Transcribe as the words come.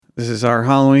This is our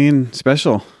Halloween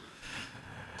special.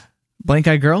 Blank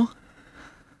Eye Girl?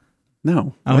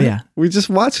 No. Oh, what? yeah. We just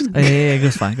watched it. Yeah,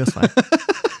 goes fine.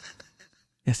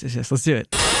 Yes. Let's do it.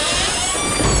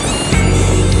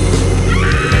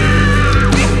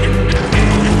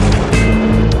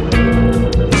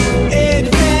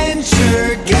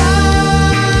 Adventure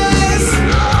Guys.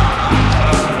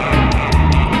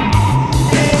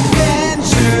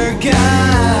 Adventure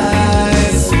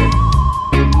Guys.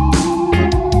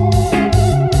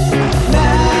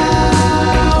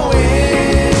 Now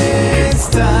it's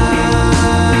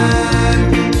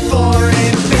time for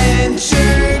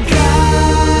Adventure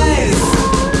Guys.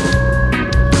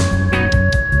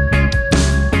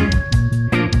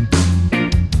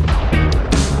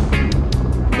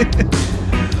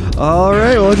 All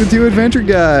right. Welcome to Adventure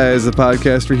Guys, the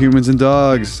podcast for humans and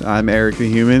dogs. I'm Eric the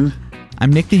Human.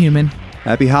 I'm Nick the Human.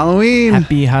 Happy Halloween.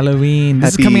 Happy Halloween.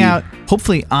 This Happy- is coming out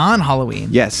hopefully on Halloween.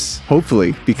 Yes,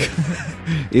 hopefully, because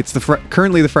it's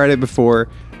currently the Friday before.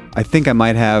 I think I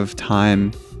might have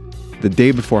time the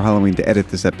day before Halloween to edit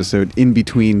this episode in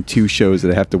between two shows that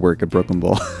I have to work at Brooklyn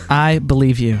Bowl. I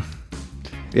believe you.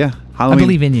 Yeah, I Halloween.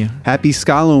 believe in you. Happy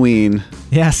Skalloween.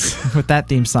 Yes, with that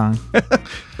theme song.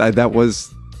 That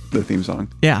was the theme song.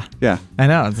 Yeah, Yeah. I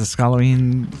know. It's a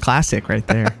Halloween classic right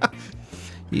there.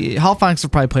 Hall Phonics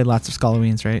have probably played lots of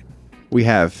Halloweens, right?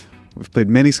 We've played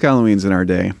many Skalloweens in our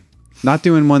day. Not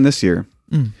doing one this year.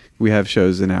 We have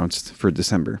shows announced for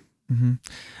December.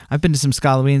 I've been to some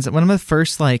Halloweens. One of the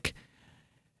first like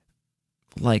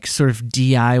sort of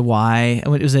DIY. It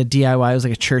was a DIY. It was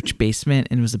like a church basement,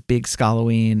 and it was a big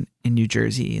Halloween in New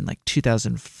Jersey in like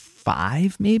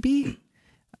 2005, maybe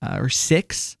or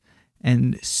 6,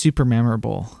 and super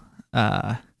memorable.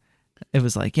 It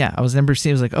was like, yeah, I remember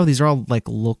seeing. It was like, oh, these are all like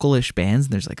local-ish bands,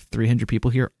 and there's like 300 people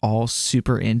here, all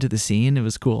super into the scene. It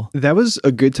was cool. That was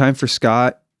a good time for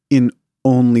ska in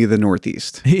only the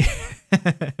Northeast,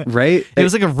 right? It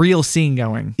was like a real scene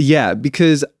going. Yeah,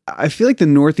 because I feel like the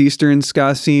Northeastern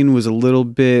ska scene was a little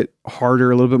bit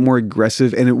harder, a little bit more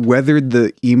aggressive, and it weathered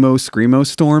the emo screamo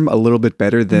storm a little bit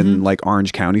better than like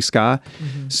Orange County ska.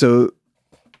 So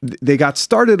they got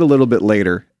started a little bit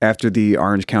later after the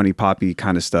Orange County poppy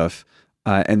kind of stuff,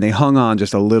 and they hung on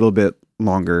just a little bit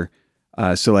longer.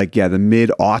 So like, yeah, the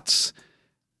mid-aughts,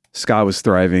 ska was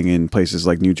thriving in places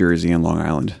like New Jersey and Long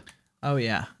Island. Oh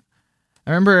yeah, I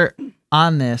remember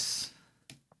on this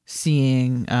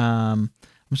seeing. I'm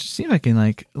just seeing if I can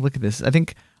like look at this. I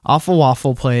think Awful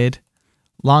Waffle played,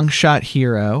 Long Shot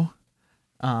Hero.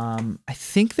 I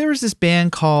think there was this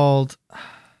band called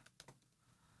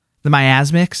the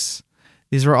Miasmics.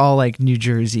 These were all like New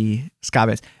Jersey ska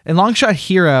bands, and Long Shot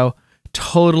Hero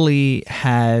totally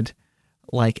had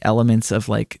like elements of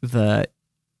like the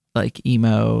like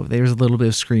emo. There was a little bit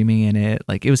of screaming in it.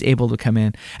 Like it was able to come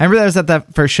in. I remember that I was at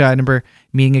that first show. I remember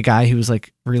meeting a guy who was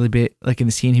like really big, like in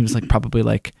the scene. He was like probably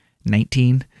like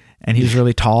 19, and he was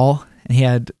really tall, and he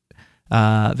had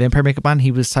vampire makeup on.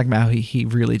 He was talking about how he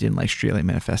really didn't like Streetlight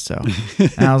Manifesto.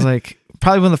 And I was like,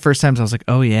 probably one of the first times I was like,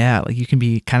 oh yeah, like you can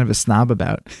be kind of a snob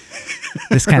about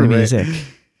this kind of Right. music.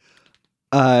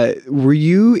 Were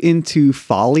you into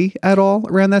Folly at all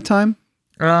around that time?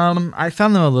 I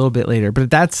found them a little bit later,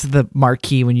 but that's the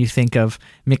marquee when you think of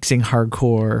mixing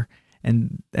hardcore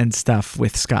and stuff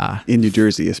with ska. In New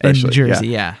Jersey, especially. In New Jersey,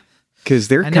 yeah. Because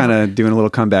they're I never- kind of doing a little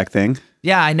comeback thing.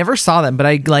 Yeah, I never saw them, but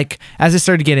I like as I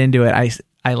started to get into it,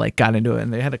 I like got into it,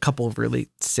 and they had a couple of really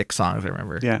sick songs. I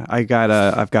remember. Yeah, I've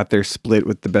got their split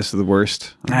with the Best of the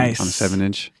Worst on, Nice. on a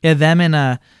 7-inch. Yeah, them and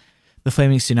the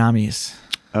Flaming Tsunamis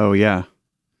Oh yeah.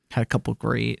 had a couple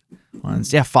great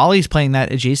ones. Yeah, Folly's playing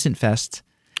that Adjacent Fest.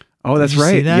 Oh, that's Did you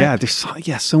see right. that? Yeah,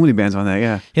 there's so many bands on that.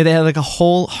 Yeah. Yeah, they had like a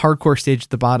whole hardcore stage at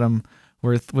the bottom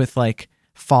with like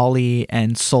Folly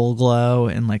and Soul Glow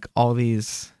and like all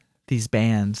these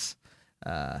bands.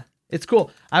 It's cool.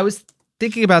 I was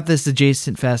thinking about this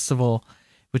Adjacent Festival,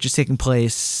 which is taking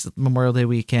place Memorial Day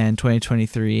weekend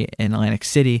 2023 in Atlantic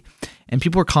City, and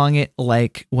people were calling it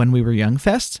like When We Were Young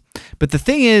Fest. But the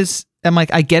thing is, I'm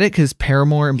like, I get it because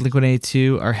Paramore and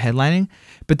Blink-182 are headlining,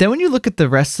 but then when you look at the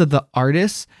rest of the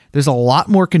artists, there's a lot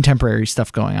more contemporary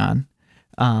stuff going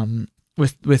on.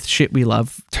 With shit we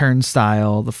love,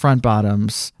 Turnstile, the Front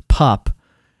Bottoms, Pup,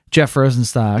 Jeff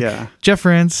Rosenstock, Yeah. Jeff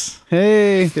Rance.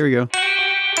 Hey, there we go.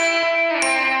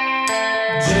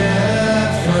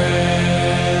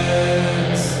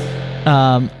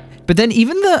 But then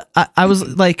even I was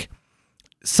like,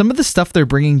 some of the stuff they're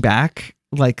bringing back,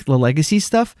 like the legacy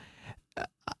stuff,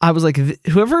 I was like,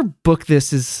 whoever booked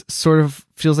this is sort of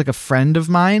feels like a friend of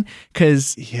mine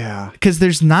because Yeah.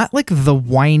 there's not like the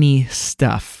whiny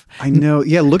stuff. I know.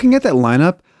 Yeah, looking at that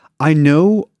lineup, I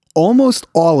know almost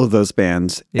all of those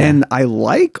bands, Yeah. and I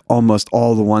like almost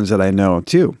all the ones that I know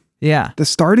too. Yeah. The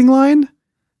Starting Line,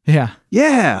 Yeah.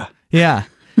 yeah, Yeah.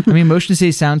 I mean, Motion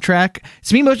City soundtrack.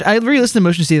 To me, I re-listened to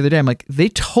Motion City the other day. I'm like, they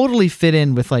totally fit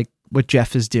in with like what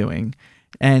Jeff is doing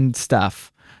and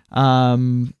stuff.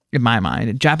 In my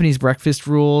mind, Japanese Breakfast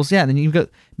rules. Yeah. Then you got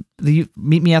the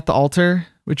Meet Me at the Altar,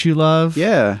 which you love.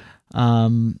 yeah.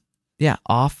 Yeah.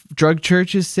 Off Drug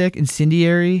Church is sick.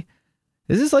 Incendiary.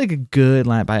 This is like a good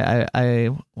lineup. I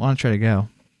want to try to go.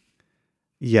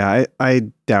 Yeah,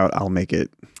 I doubt I'll make it.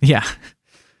 Yeah.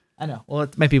 I know. Well,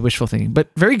 it might be wishful thinking, but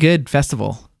very good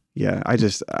festival. Yeah, I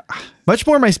just Much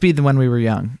more my speed than when we were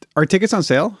young. are tickets on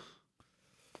sale?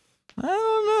 I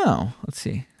don't know. Let's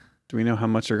see. Do we know how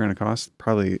much they're going to cost?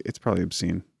 It's probably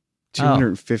obscene. Oh.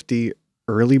 250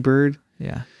 early bird.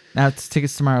 Yeah. Now it's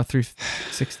tickets tomorrow,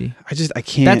 $360. I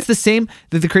can't. That's the same.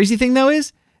 The crazy thing though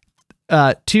is,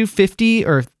 $250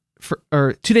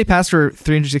 or 2-day pass for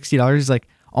 $360 is like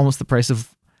almost the price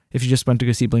of if you just went to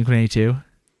go see Blink-182.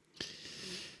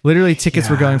 Literally, tickets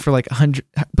were going for like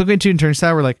Blink-182 and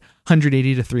Turnstile were like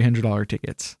 $180 to $300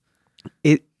 tickets.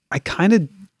 I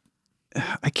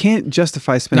can't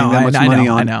justify spending that much money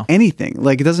on anything.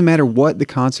 Like, it doesn't matter what the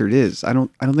concert is. I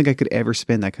don't think I could ever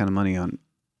spend that kind of money on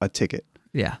a ticket.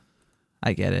 Yeah,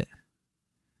 I get it.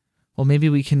 Well, maybe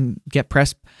we can get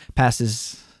press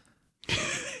passes.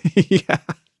 Yeah.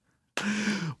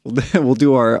 We'll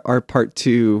do our part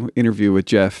 2 interview with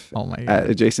Jeff Oh my God. at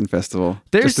Adjacent Festival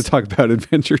There's- just to talk about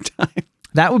Adventure Time.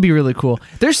 That would be really cool.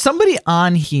 There's somebody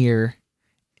on here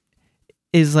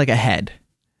is like ahead.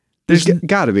 There's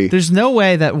gotta be. There's no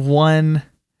way that one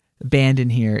band in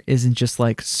here isn't just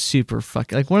like super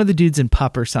fucking like one of the dudes in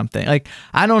Pup or something. Like,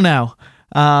 I don't know.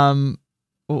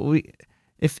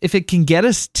 If it can get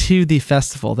us to the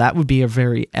festival, that would be a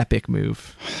very epic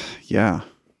move. Yeah.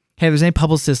 Hey, if there's any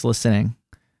publicists listening,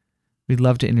 we'd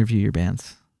love to interview your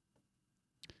bands.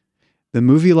 The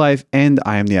Movie Life and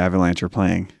I Am the Avalanche are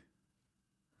playing.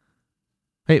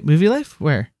 Wait, Movie Life?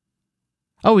 Where?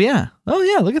 Oh yeah.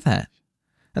 Look at that.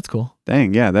 That's cool.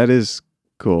 Dang, yeah, that is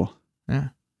cool. Yeah.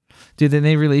 Dude, then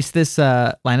they released this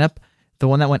lineup. The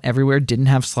one that went everywhere didn't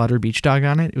have Slaughter Beach Dog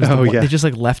on it. It was the one, yeah. They just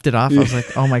like left it off. I was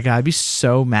like, oh my God, I'd be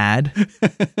so mad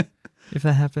if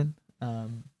that happened.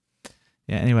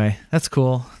 Yeah, anyway, that's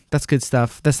cool. That's good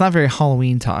stuff. That's not very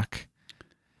Halloween talk.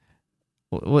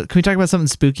 What can we talk about something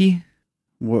spooky?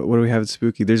 What do we have at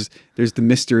spooky? There's the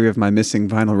mystery of my missing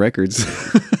vinyl records.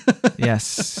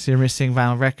 Yes, you're missing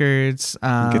vinyl records.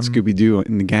 Get Scooby-Doo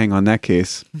and the gang on that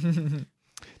case.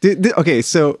 Okay,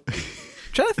 so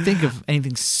trying to think of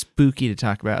anything spooky to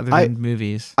talk about other than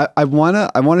movies. I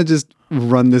wanna just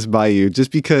run this by you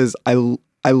just because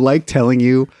I like telling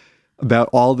you about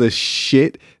all the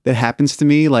shit that happens to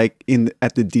me like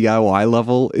at the DIY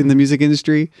level in the music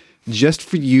industry, just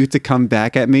for you to come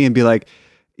back at me and be like,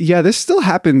 yeah, this still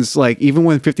happens like even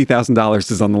when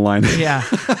 $50,000 is on the line. Yeah.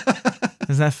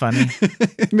 Isn't that funny?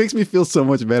 It makes me feel so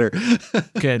much better.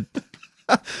 Good.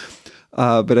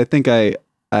 But I think I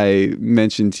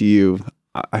mentioned to you,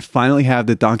 I finally have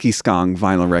the Donkey Kong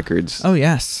vinyl records. Oh,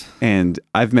 yes. And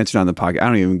I've mentioned on the podcast, I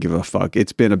don't even give a fuck.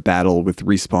 It's been a battle with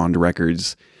Respawned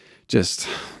Records, just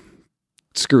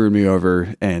screwing me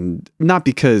over. And not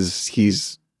because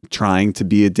he's trying to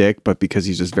be a dick, but because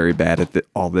he's just very bad at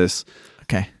all this.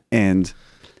 Okay. And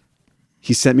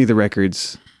he sent me the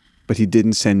records, but he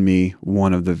didn't send me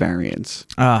one of the variants.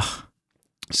 Ugh.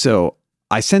 So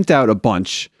I sent out a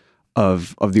bunch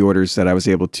of the orders that I was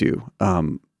able to.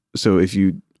 So if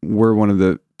you were one of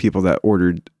the people that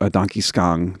ordered a Donkey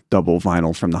Kong double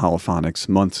vinyl from the Holophonics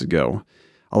months ago,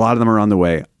 a lot of them are on the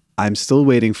way. I'm still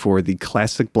waiting for the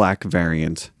classic black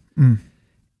variant.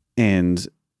 And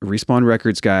Respawn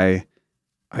Records guy,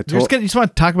 You just want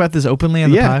to talk about this openly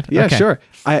on the pod? Yeah, Okay. sure.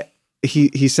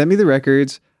 He sent me the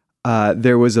records.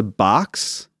 There was a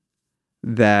box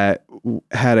that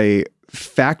had a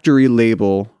factory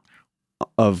label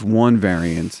of one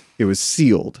variant. It was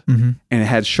sealed, and it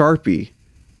had Sharpie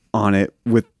on it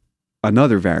with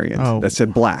another variant that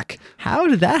said black. How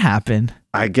did that happen?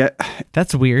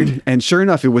 That's weird. And sure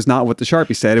enough, it was not what the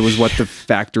Sharpie said. It was what the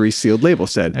factory sealed label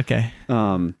said. Okay.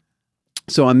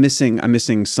 So I'm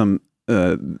missing some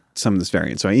of this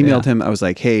variant. So I emailed him. I was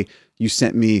like, hey, you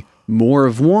sent me more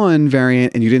of one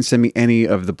variant and you didn't send me any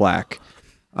of the black.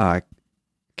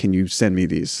 Can you send me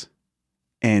these?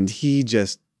 And he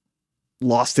just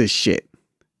lost his shit.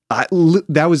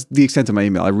 That was the extent of my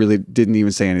email. I really didn't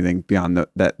even say anything beyond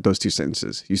those two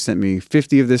sentences. You sent me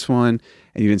 50 of this one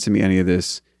and you didn't send me any of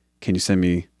this. Can you send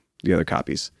me the other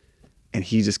copies? And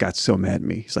he just got so mad at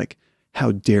me. He's like,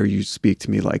 how dare you speak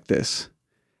to me like this?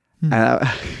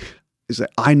 is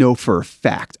that I know for a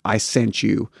fact I sent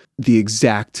you the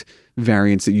exact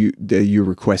variants that you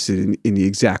requested in the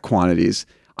exact quantities.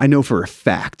 I know for a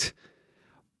fact,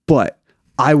 but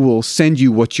I will send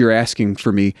you what you're asking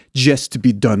for me just to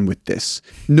be done with this.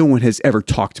 No one has ever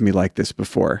talked to me like this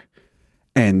before.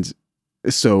 And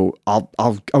so I'll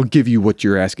give you what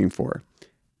you're asking for.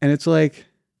 And it's like,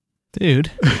 dude,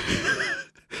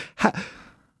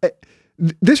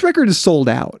 this record is sold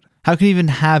out. how can you even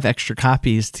have extra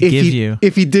copies to give you?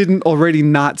 If he didn't already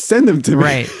not send them to me.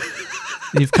 Right.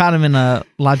 You've caught him in a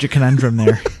logic conundrum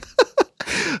there.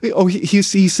 Oh, he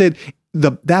said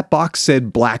that box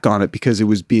said black on it because it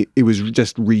was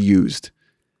just reused.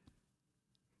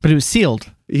 But it was sealed.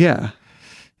 Yeah.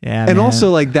 Yeah. And man. also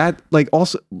like that, like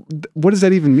also, what does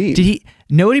that even mean? Did he?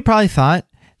 Nobody probably thought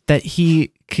that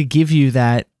he could give you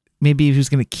that. Maybe he was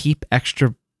going to keep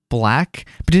extra black.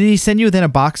 But did he send you then a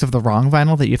box of the wrong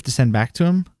vinyl that you have to send back to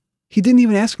him? He didn't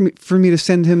even ask for me to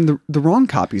send him the wrong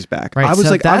copies back. Right, I was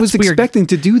so like, I was that's weird. expecting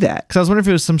to do that. Because I was wondering if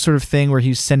it was some sort of thing where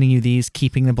he's sending you these,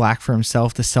 keeping the black for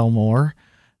himself to sell more.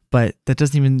 But that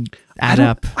doesn't even add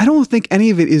up. I don't think any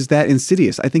of it is that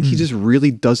insidious. I think he just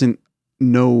really doesn't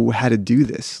know how to do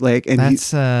this. Like, and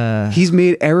That's he's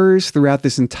made errors throughout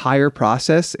this entire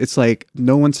process. It's like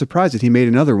no one's surprised that he made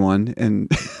another one. And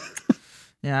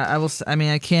yeah, I will. I mean,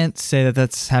 I can't say that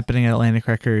that's happening at Atlantic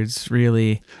Records,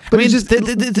 really. But I mean, it's just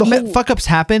the whole- fuck ups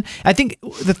happen. I think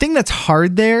the thing that's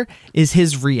hard there is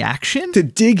his reaction. to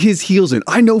dig his heels in.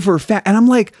 I know for a fact. And I'm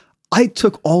like, I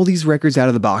took all these records out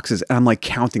of the boxes and I'm like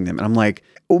counting them. And I'm like,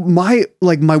 my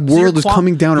world is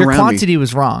coming down your around quantity me.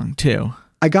 was wrong too.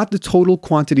 I got the total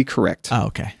quantity correct, Oh,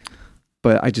 okay.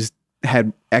 but I just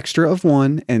had extra of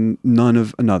one and none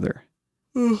of another.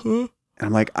 And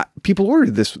I'm like, people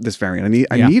ordered this variant.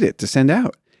 I Yeah. need it to send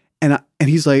out. And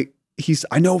he's like,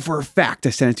 I know for a fact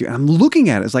I sent it to you. And I'm looking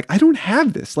at it. It's like, I don't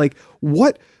have this. Like,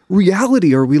 what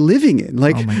reality are we living in?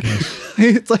 Like, Oh my gosh.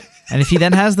 it's like, And if he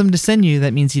then has them to send you,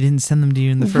 that means he didn't send them to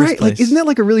you in the first right. place. Like, isn't that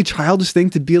like a really childish thing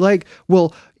to be like,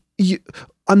 well,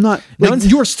 I'm not, like,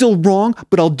 you're still wrong,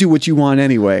 but I'll do what you want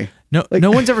anyway. No,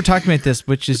 no one's ever talked about this,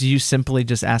 which is you simply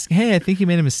just asking, "Hey, I think you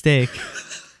made a mistake."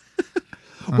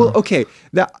 Well, okay,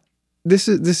 this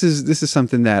is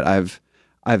something that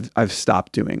I've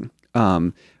stopped doing,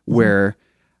 where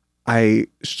I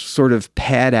sort of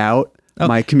pad out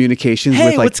my communications Hey,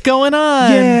 with like, what's going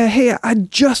on? yeah, hey, I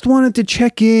just wanted to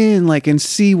check in, like, and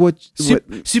see what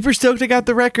Super stoked I got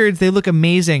the records. They look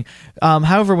amazing.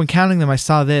 However, when counting them, I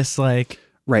saw this like.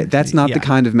 Right, that's not the Yeah.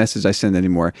 kind of message I send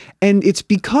anymore, and it's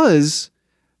because,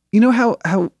 you know how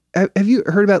have you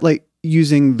heard about like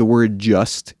using the word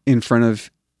just in front of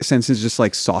sentences just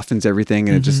like softens everything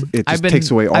and it just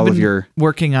takes away all of your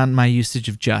working on my usage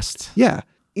of just. yeah.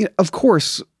 You know, of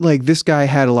course, like this guy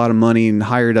had a lot of money and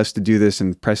hired us to do this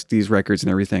and press these records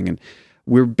and everything, and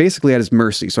we're basically at his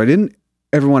mercy. So I didn't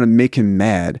ever want to make him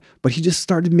mad, but he just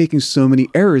started making so many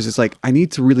errors. It's like I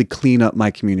need to really clean up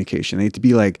my communication. I need to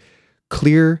be like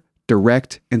clear,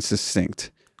 direct, and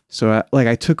succinct. So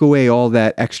I took away all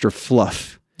that extra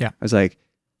fluff. Yeah. I was like,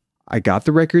 I got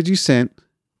the records you sent.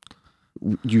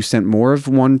 You sent more of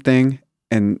one thing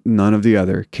and none of the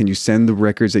other. Can you send the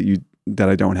records that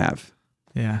I don't have?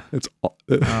 Yeah. That's Oh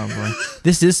boy.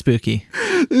 This is spooky.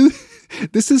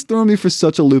 This has thrown me for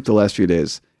such a loop the last few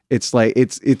days. It's like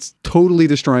it's totally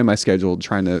destroying my schedule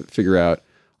trying to figure out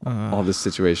all this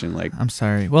situation. Like, I'm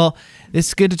sorry. Well,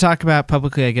 it's good to talk about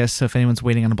publicly, I guess. So if anyone's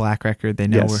waiting on a black record, they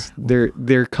know yes,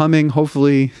 they're coming.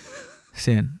 Hopefully we're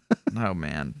soon. Oh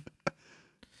man,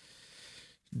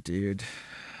 dude.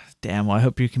 Damn. Well, I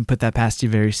hope you can put that past you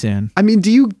very soon. I mean,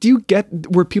 do you get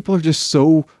where people are just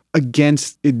so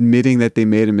against admitting that they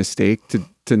made a mistake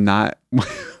to not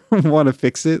want to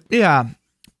fix it? Yeah,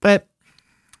 but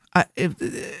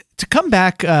to come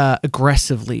back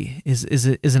aggressively is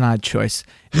an odd choice.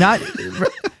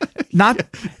 Not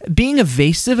being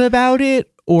evasive about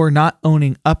it or not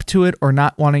owning up to it or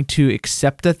not wanting to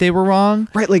accept that they were wrong.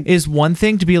 Right, like is one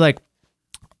thing. To be like,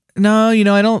 no,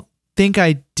 I don't think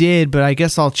I did, but I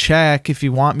guess I'll check if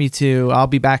you want me to. I'll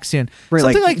be back soon. right,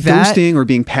 Something like that. ghosting or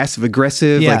being passive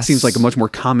aggressive. Like Yes. seems like a much more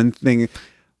common thing.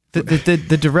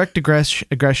 The direct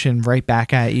aggression right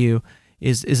back at you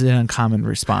is an uncommon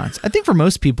response. I think for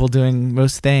most people doing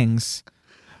most things,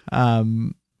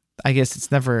 I guess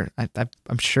it's never.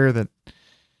 I'm sure that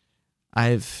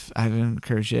I've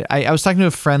encouraged it. I was talking to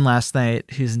a friend last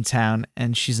night who's in town,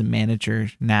 and she's a manager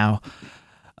now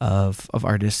of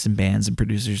artists and bands and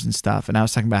producers and stuff. And I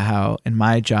was talking about how in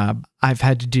my job I've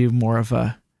had to do more of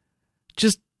a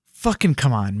just fucking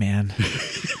come on, man.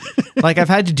 Like I've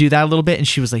had to do that a little bit, and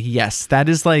she was like, yes, that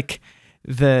is like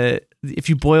if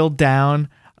you boiled down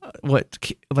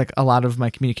like a lot of my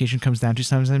communication comes down to.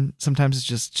 Sometimes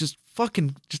it's just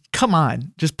fucking just come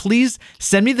on, just please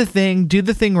send me the thing, do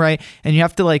the thing right, and you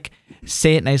have to like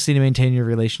say it nicely to maintain your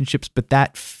relationships. But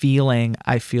that feeling,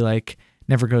 I feel like,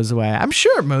 never goes away. I'm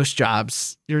sure at most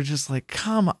jobs you're just like,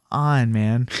 come on,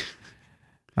 man.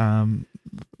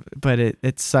 But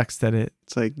it sucks that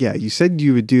It's like, yeah, you said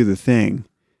you would do the thing.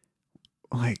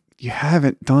 Like, you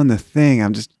haven't done the thing.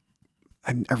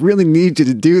 I really need you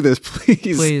to do this,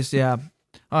 please. Please, yeah.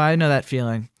 Oh, I know that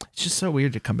feeling. It's just so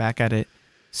weird to come back at it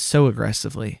so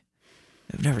aggressively.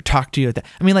 I've never talked to you at that.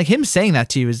 I mean, like him saying that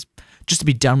to you is just to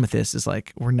be done with this is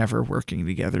like, we're never working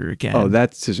together again. Oh,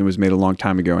 that decision was made a long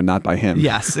time ago and not by him.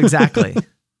 Yes, exactly.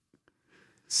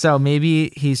 So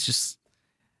maybe he's just,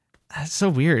 that's so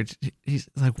weird. He's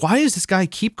like, why does this guy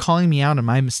keep calling me out on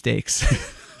my mistakes?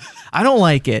 I don't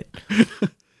like it.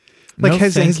 Like, No,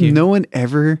 has thank you. no one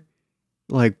ever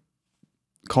like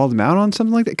called him out on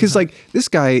something like that? Because like this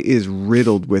guy is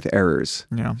riddled with errors.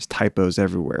 Yeah. There's typos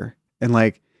everywhere. And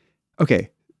like, okay,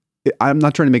 I'm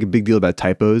not trying to make a big deal about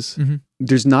typos. Mhm.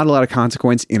 There's not a lot of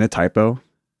consequence in a typo,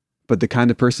 but the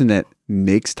kind of person that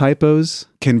makes typos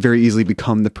can very easily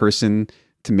become the person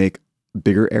to make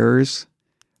bigger errors,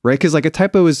 right? Because like a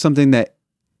typo is something that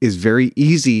is very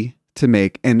easy to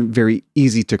make and very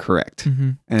easy to correct.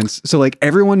 Mhm. And so like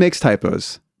everyone makes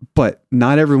typos, but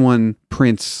not everyone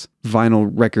prints vinyl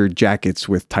record jackets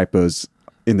with typos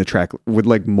in the track, with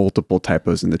like multiple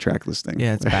typos in the track listing.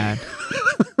 Yeah, it's bad.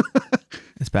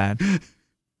 It's bad.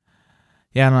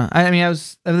 Yeah, I don't know. I mean, I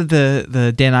was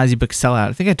the Dan Ozzie book Sellout.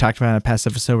 I think I talked about it in a past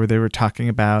episode where they were talking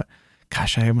about,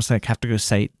 gosh, I almost like have to go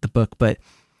cite the book, but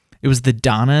it was the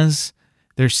Donnas.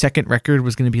 Their second record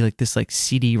was going to be like this like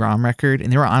CD-ROM record,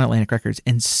 and they were on Atlantic Records,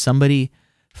 and somebody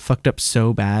fucked up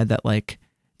so bad that like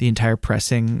the entire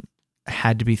pressing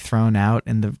had to be thrown out,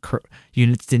 and the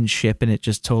units didn't ship, and it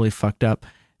just totally fucked up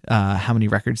how many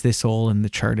records they sold and the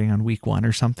charting on week one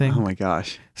or something. Oh my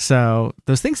gosh. So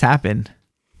those things happen.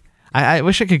 I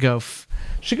wish I could go.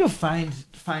 Should go find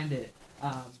it.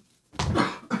 I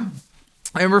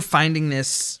remember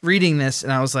reading this,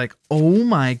 and I was like, "Oh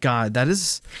my god, that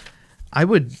is." I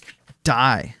would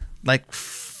die like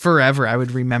forever. I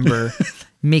would remember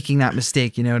making that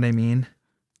mistake. You know what I mean?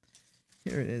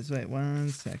 Here it is. Wait 1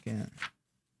 second.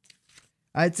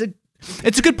 It's a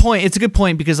good point. It's a good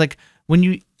point because like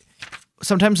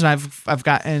sometimes when I've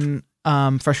gotten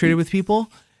frustrated with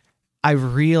people, I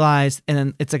realized, and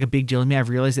then it's like a big deal to me. I've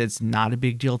realized that it's not a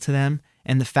big deal to them,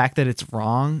 and the fact that it's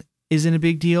wrong isn't a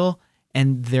big deal,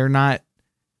 and they're not.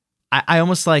 I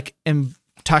almost like am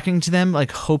talking to them,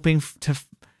 like hoping to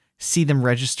see them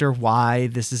register why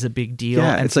this is a big deal,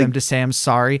 and it's for like, them to say I'm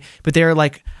sorry. But they're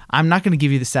like, I'm not going to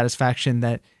give you the satisfaction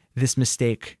that this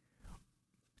mistake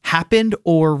happened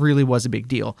or really was a big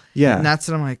deal. Yeah. And that's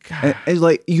what I'm like. and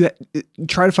like you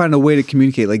try to find a way to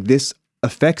communicate like this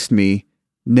affects me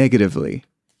negatively.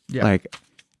 Yeah. Like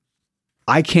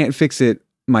I can't fix it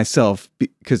myself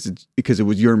because it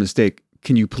was your mistake.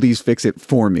 Can you please fix it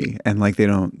for me? And like they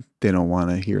don't want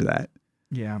to hear that.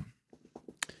 Yeah.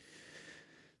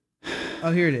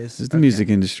 Oh, here it is. This is the music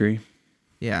industry.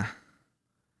 Yeah.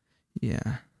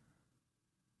 Yeah.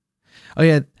 Oh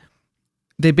yeah.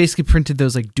 They basically printed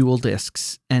those like dual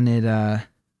discs, and it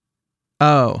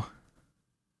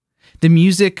the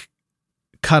music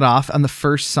cut off on the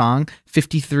first song,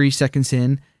 53 seconds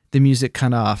in, the music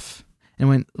cut off and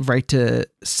went right to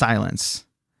silence.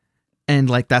 And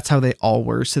like that's how they all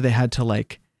were, so they had to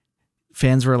like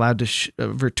fans were allowed to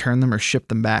return them or ship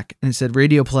them back. And it said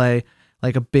radio play,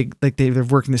 like a big, like they're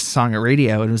working this song at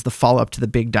radio, and it was the follow-up to the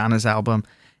Big Donna's album,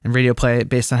 and radio play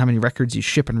based on how many records you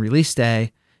ship on release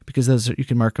day, because those you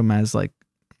can mark them as like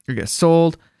you get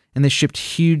sold, and they shipped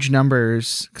huge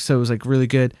numbers, so it was like really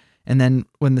good. And then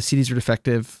when the CDs were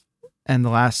defective and the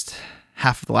last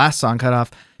half of the last song cut off,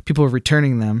 people were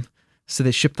returning them, so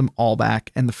they shipped them all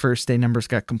back, and the first day numbers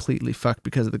got completely fucked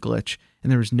because of the glitch,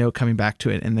 and there was no coming back to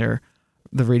it, and the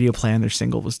radio play on their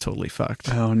single was totally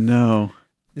fucked. Oh no.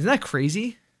 Isn't that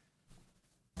crazy?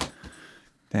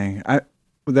 Dang.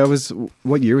 That was,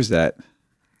 what year was that?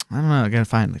 I don't know. I gotta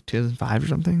find like 2005 or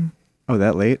something. Oh,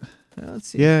 that late? Let's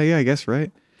see. Yeah, I guess,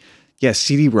 right. Yeah,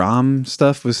 CD-ROM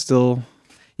stuff was still...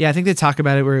 Yeah, I think they talk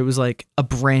about it where it was like a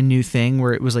brand new thing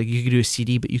where it was like you could do a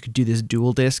CD, but you could do this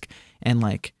dual disc, and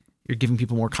like you're giving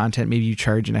people more content. Maybe you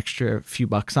charge an extra few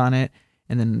bucks on it,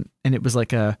 and it was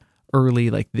like a early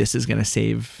like this is gonna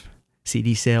save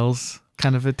CD sales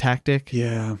kind of a tactic.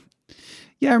 Yeah.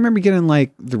 Yeah, I remember getting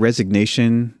like the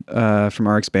Resignation from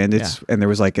RX Bandits, and there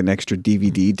was like an extra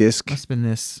DVD disc. Must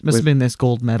have been this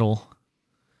gold medal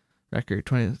record,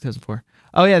 2004.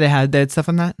 Oh yeah, they had stuff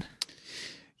on that.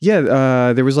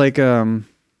 Yeah, there was like a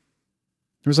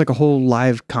whole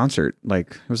live concert.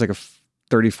 Like it was like a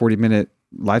 30-40 minute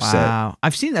live set. Wow.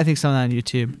 I've seen, I think, some of that on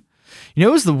YouTube. You know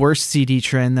what was the worst CD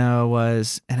trend though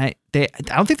was, and I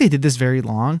don't think they did this very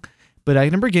long, but I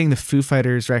remember getting the Foo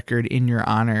Fighters record In Your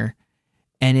Honor,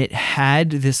 and it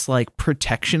had this like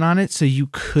protection on it so you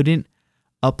couldn't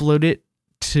upload it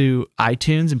to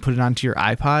iTunes and put it onto your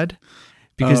iPod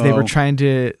because they were trying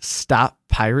to stop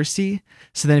piracy.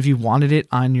 So then if you wanted it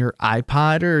on your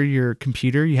iPod or your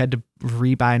computer, you had to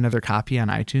re-buy another copy on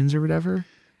iTunes or whatever.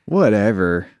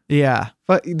 Whatever. Yeah.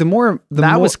 But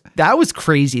that was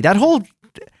crazy. That whole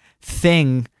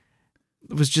thing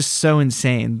was just so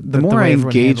insane. The more way I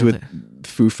everyone engage handled with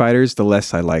Foo Fighters, the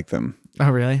less I like them. it.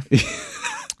 Oh, really?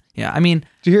 Yeah. I mean,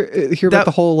 Did you hear about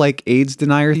the whole like AIDS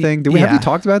denier thing? Have yeah. you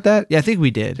talked about that? yeah, I think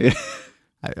we did.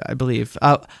 I believe.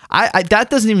 I that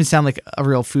doesn't even sound like a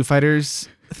real Foo Fighters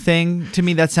thing to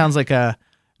me. That sounds like a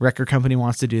record company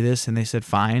wants to do this, and they said,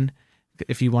 "Fine,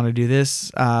 if you want to do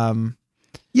this."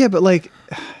 Yeah, but like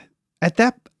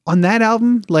on that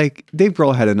album, like Dave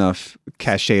Grohl had enough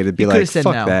cachet to be like, said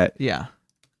fuck no. that. Yeah.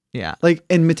 Yeah. Like,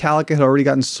 and Metallica had already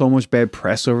gotten so much bad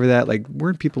press over that. Like,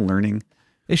 weren't people learning?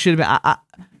 It should have been.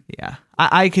 Yeah.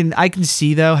 I can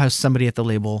see though how somebody at the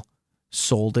label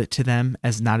sold it to them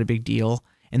as not a big deal,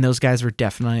 and those guys were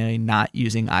definitely not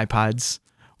using iPods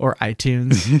or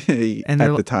iTunes and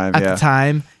at the time. At Yeah. the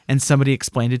time, and somebody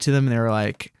explained it to them, and they were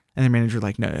like, and their manager was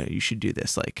like, no, you should do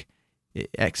this like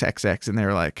XXX, and they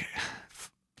were like,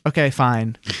 okay,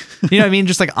 fine. You know what I mean?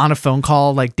 Just like on a phone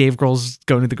call, like Dave Grohl's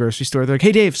going to the grocery store. They're like,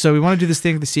 hey Dave, so we want to do this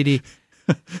thing with the CD.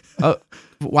 Oh,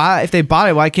 why? If they bought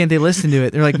it, why can't they listen to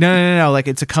it? They're like, no. Like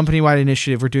it's a company-wide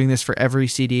initiative. We're doing this for every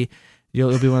CD.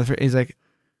 You'll be one of the. He's like,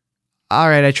 all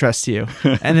right, I trust you.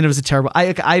 And then it was a terrible.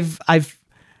 I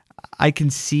can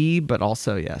see, but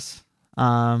also yes.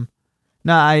 No,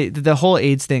 the whole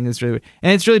AIDS thing is really,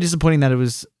 and it's really disappointing that it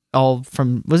was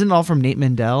wasn't it all from Nate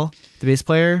Mendel, the bass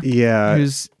player? Yeah.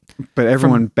 Who's But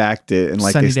everyone backed it, and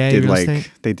like Sunny Day Real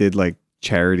Estate? they did like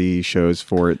charity shows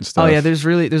for it and stuff. Oh yeah, there's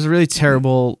really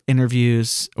terrible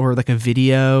interviews or like a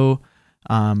video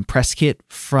press kit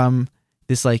from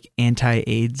this like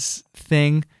anti-AIDS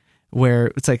thing where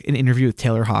it's like an interview with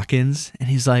Taylor Hawkins, and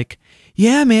he's like,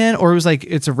 yeah man, or it was like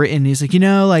it's written, he's like,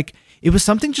 like it was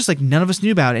something just like none of us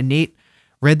knew about, and Nate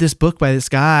read this book by this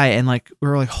guy, and like we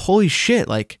were like, holy shit,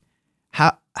 like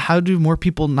how do more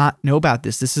people not know about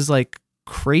this? This is like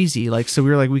crazy. Like, so we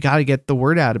were like, we got to get the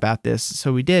word out about this.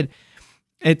 So we did.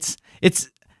 It's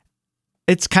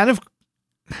kind of,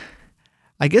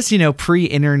 I guess,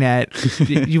 pre-internet,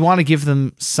 you want to give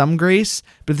them some grace,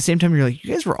 but at the same time, you're like,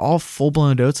 you guys were all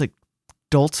full-blown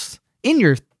adults in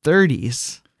your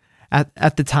 30s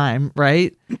at the time,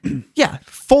 right? Yeah,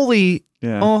 fully.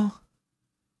 Yeah. Oh,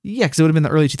 yeah, because it would have been the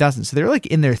early 2000s. So they were like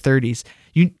in their 30s.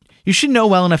 You should know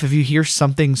well enough if you hear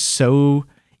something so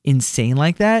insane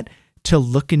like that to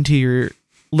look into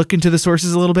the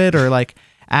sources a little bit, or like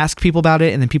ask people about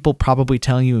it, and then people probably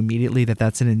telling you immediately that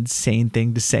that's an insane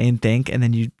thing to say and think, and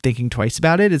then you thinking twice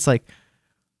about it. It's like,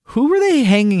 who were they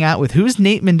hanging out with? Who's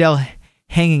Nate Mendel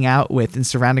hanging out with and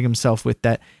surrounding himself with,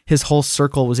 that his whole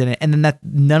circle was in it, and then that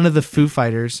none of the Foo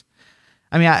Fighters.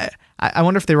 I mean, I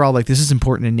wonder if they were all like, this is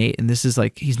important to Nate, and this is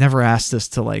like, he's never asked us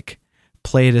to like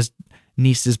play at his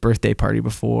niece's birthday party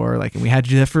before, like, and we had to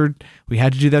do that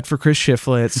for Chris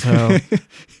Shiflett, so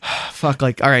fuck,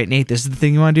 like, all right, Nate, this is the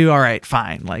thing you want to do, all right,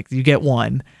 fine, like, you get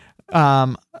one.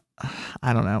 I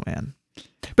don't know, man,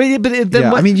 but then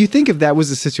yeah, I mean, you think if that was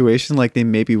the situation, like they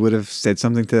maybe would have said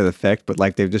something to that effect, but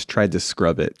like they've just tried to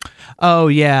scrub it. Oh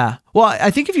yeah, well, I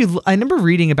think I remember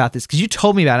reading about this because you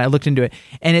told me about it. I looked into it,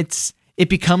 and it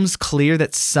becomes clear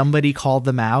that somebody called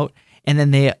them out, and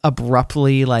then they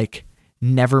abruptly like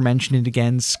never mentioned it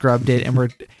again, scrubbed it, and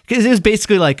because it was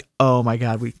basically like, oh my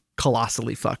god, we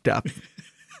colossally fucked up.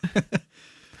 And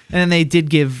then they did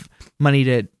give money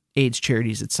to AIDS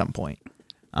charities at some point.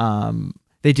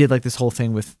 They did like this whole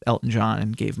thing with Elton John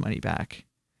and gave money back.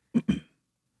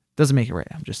 Doesn't make it right.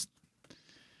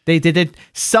 They did it.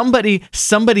 Somebody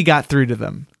got through to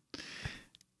them.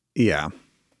 Yeah.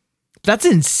 That's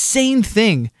an insane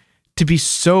thing to be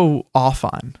so off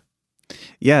on.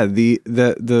 Yeah,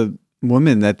 the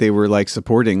woman that they were like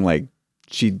supporting, like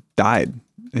she died,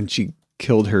 and she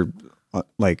killed her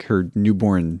like her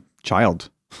newborn child.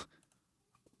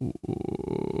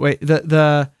 Wait,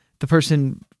 the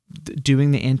person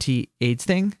doing the anti-AIDS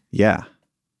thing? Yeah.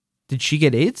 Did she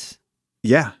get AIDS?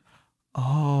 Yeah.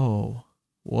 Oh,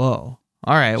 whoa.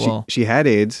 All right, well. She had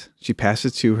AIDS. She passed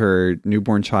it to her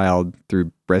newborn child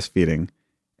through breastfeeding,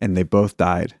 and they both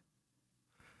died.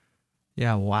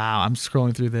 Yeah, wow. I'm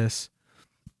scrolling through this.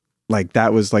 like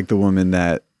that was like the woman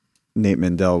that Nate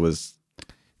Mendel was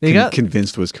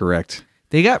convinced was correct.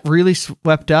 They got really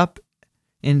swept up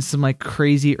in some like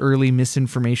crazy early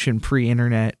misinformation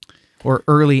pre-internet or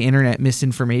early internet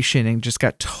misinformation and just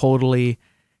got totally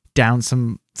down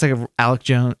it's like a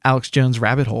Alex Jones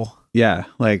rabbit hole. Yeah,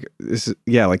 like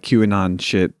like QAnon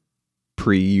shit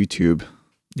pre-YouTube.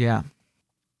 Yeah.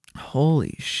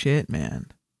 Holy shit, man.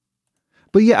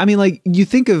 But yeah, I mean, like, you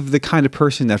think of the kind of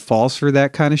person that falls for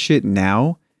that kind of shit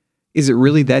now. Is it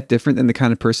really that different than the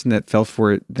kind of person that fell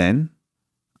for it then?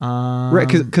 Right,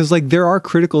 because like there are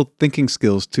critical thinking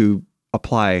skills to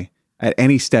apply at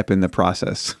any step in the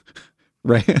process,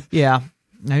 right? Yeah,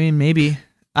 I mean, maybe.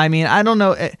 I mean, I don't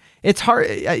know. It's hard.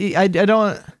 I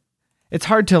don't. It's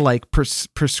hard to like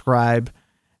prescribe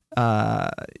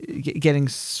getting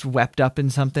swept up in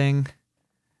something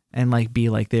and like be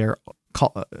like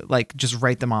like just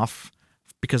write them off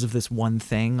because of this one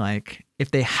thing. Like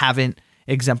if they haven't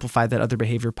exemplified that other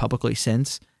behavior publicly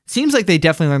since. Seems like they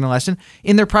definitely learned the lesson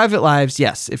in their private lives.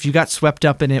 Yes. If you got swept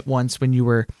up in it once when you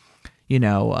were,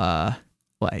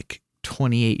 like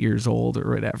 28 years old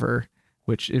or whatever,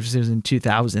 which if it was in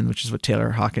 2000, which is what Taylor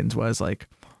Hawkins was like,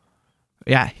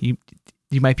 yeah, you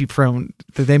might be prone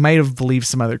that they might have believed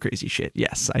some other crazy shit.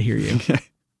 Yes, I hear you.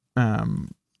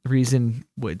 Reason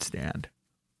would stand,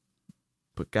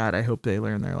 but God, I hope they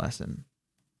learn their lesson.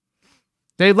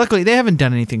 Luckily they haven't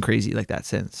done anything crazy like that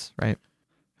since, right?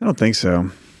 I don't think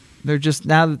so. They're just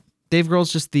now Dave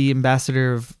Grohl's just the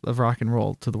ambassador of rock and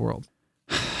roll to the world.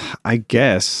 I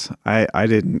guess I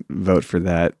didn't vote for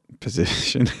that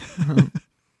position.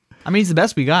 I mean, he's the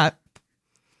best we got.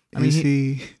 I mean, Is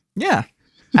he? Yeah,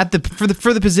 for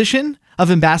the position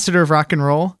of ambassador of rock and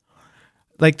roll,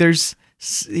 like he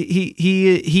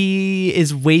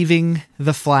is waving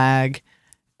the flag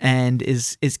and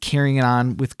is carrying it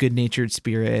on with good-natured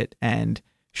spirit and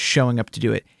showing up to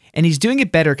do it. And he's doing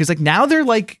it better because like now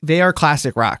they are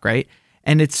classic rock, right?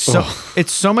 And it's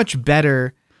so much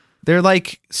better. They're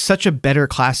like such a better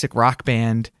classic rock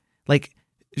band. Like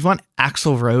you want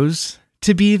Axl Rose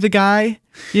to be the guy,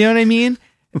 you know what I mean?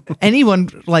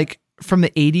 Anyone like from the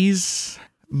 80s,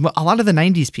 a lot of the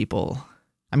 90s people.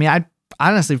 I mean, I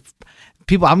honestly,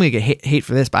 I'm gonna get hate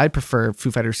for this, but I'd prefer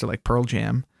Foo Fighters to like Pearl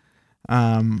Jam.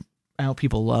 I know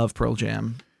people love Pearl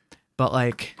Jam, but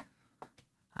like,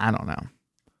 I don't know.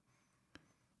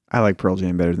 I like Pearl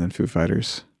Jam better than Foo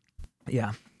Fighters.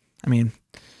 Yeah. I mean,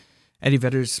 Eddie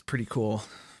Vedder's pretty cool.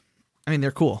 I mean,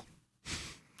 they're cool.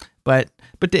 But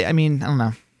I mean, I don't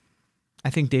know. I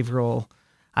think Dave Grohl,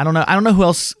 I don't know who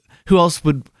else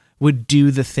would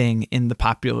do the thing in the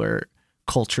popular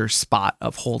culture spot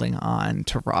of holding on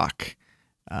to rock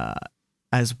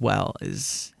as well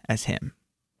as him.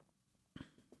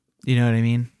 You know what I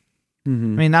mean?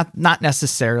 Mm-hmm. I mean, not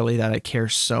necessarily that I care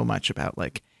so much about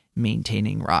like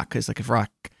maintaining rock, because like if rock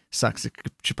sucks, it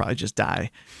should probably just die.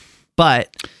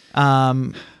 But I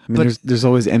mean, there's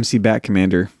always MC Bat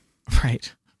Commander,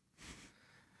 right?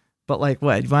 But like,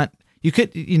 what you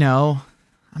could,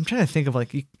 I'm trying to think of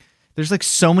like, there's like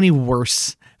so many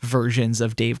worse versions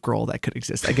of Dave Grohl that could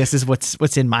exist, I guess is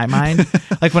what's in my mind.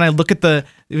 Like when I look at the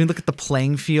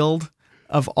playing field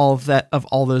of all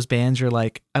those bands, you're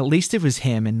like, at least it was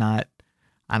him and not,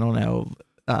 I don't know,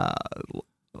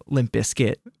 Limp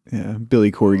Bizkit. Yeah,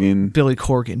 Billy Corgan,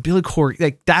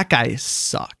 like that guy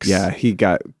sucks. Yeah, he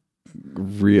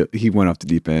went off the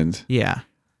deep end. Yeah.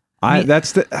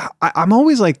 I'm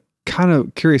always like kind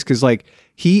of curious because like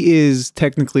he is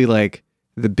technically like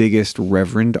the biggest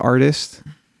Reverend artist.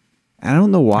 I don't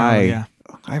know why. Oh, yeah.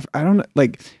 I don't know.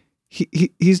 Like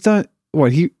he's done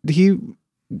what he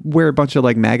wear a bunch of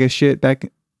like MAGA shit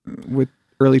back with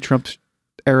early Trump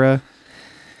era.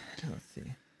 Let's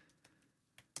see.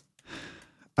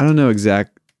 I don't know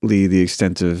exactly the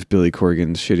extent of Billy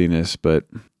Corgan's shittiness, but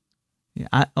yeah.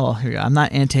 Here we go. I'm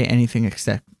not anti anything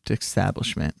except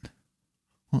establishment.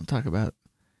 He won't talk about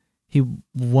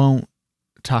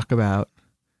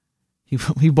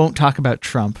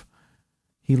Trump.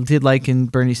 He did liken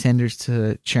Bernie Sanders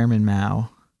to Chairman Mao.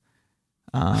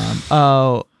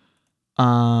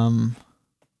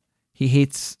 He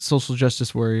hates social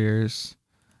justice warriors.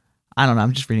 I don't know.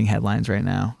 I'm just reading headlines right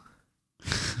now.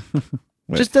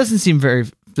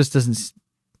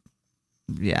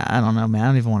 Yeah, I don't know, man. I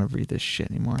don't even want to read this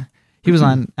shit anymore. He was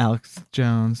on Alex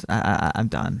Jones. I'm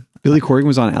done. Billy Corgan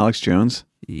was on Alex Jones?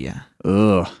 Yeah.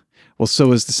 Ugh. Well, so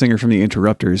was the singer from the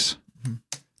Interrupters.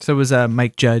 So was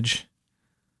Mike Judge.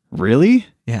 Really?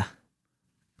 Yeah.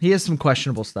 He has some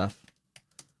questionable stuff.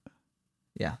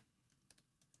 Yeah.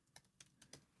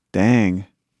 Dang.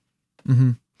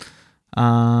 Mm-hmm.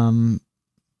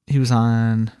 He was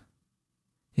on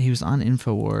He was on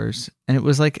InfoWars, and it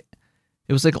was like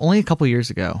only a couple years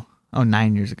ago. Oh,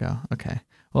 9 years ago. Okay.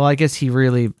 Well, I guess he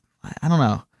really. I don't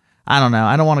know. I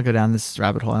don't want to go down this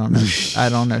rabbit hole. I don't know. I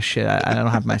don't know shit. I don't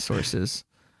have my sources.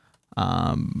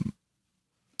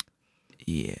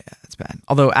 Yeah, it's bad.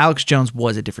 Although Alex Jones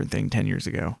was a different thing 10 years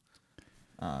ago.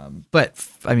 But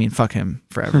I mean, fuck him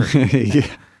forever. Yeah.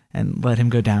 And let him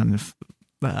go down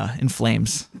in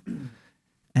flames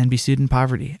and be sued in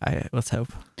poverty. Let's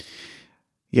hope.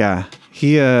 Yeah.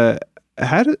 He so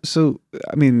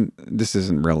I mean, this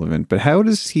isn't relevant, but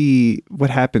what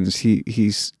happens?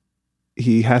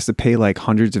 He has to pay like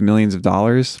hundreds of millions of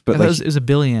dollars, but like it was $1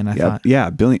 billion, I thought. Yeah,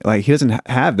 $1 billion. Like he doesn't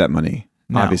have that money,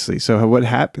 No. obviously. So what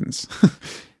happens?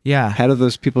 Yeah. How do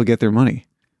those people get their money?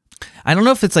 I don't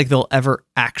know if it's like they'll ever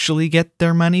actually get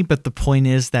their money, but the point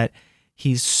is that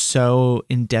he's so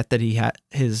in debt that he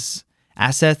his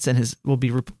assets and his will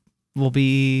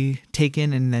be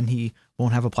taken, and then he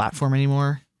won't have a platform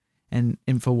anymore, and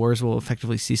InfoWars will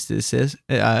effectively cease to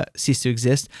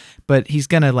exist. But he's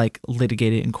gonna like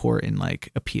litigate it in court and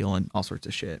like appeal and all sorts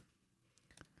of shit.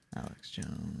 Alex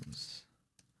Jones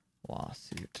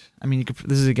lawsuit. I mean,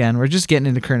 this is again, we're just getting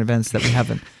into current events that we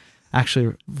haven't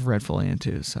actually read fully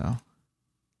into, so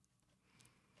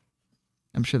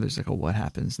I'm sure there's like a what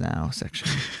happens now section.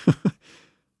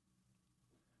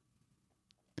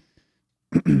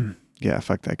 Yeah,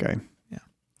 fuck that guy.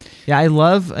 Yeah, I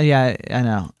love. Yeah, I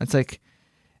know. It's like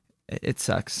it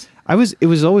sucks. It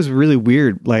was always really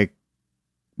weird, like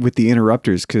with the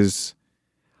interrupters, because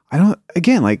I don't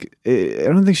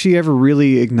think she ever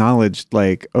really acknowledged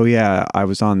like, oh yeah, I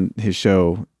was on his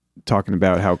show talking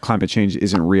about how climate change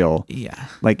isn't real. Yeah,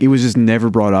 Like it was just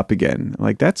never brought up again.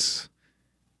 Like that's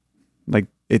like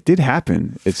it did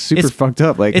happen. It's super fucked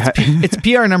up. Like it's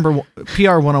PR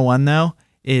 101 though.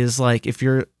 Is like if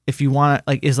you want to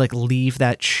like is like leave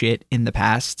that shit in the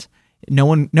past. No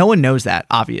one knows that,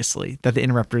 obviously, that the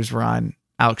interrupters were on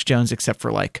Alex Jones except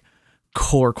for like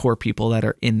core people that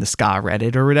are in the ska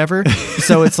Reddit or whatever.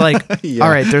 So it's like, Yeah.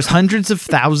 all right, there's hundreds of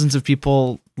thousands of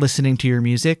people listening to your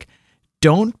music.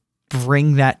 Don't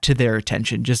bring that to their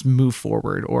attention. Just move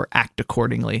forward or act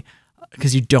accordingly,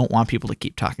 because you don't want people to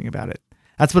keep talking about it.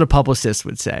 That's what a publicist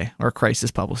would say, or a crisis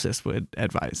publicist would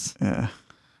advise. yeah.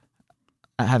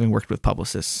 Having worked with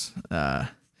publicists,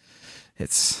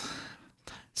 it's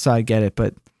so I get it,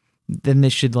 but then they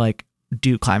should like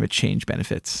do climate change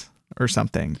benefits or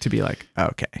something to be like,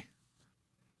 okay,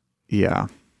 Yeah.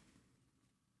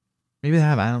 maybe they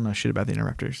have. I don't know shit about the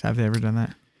interrupters. Have they ever done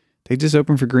that? They just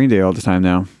open for Green Day all the time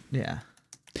now. Yeah.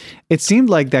 It seemed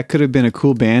like that could have been a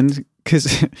cool band,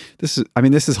 because this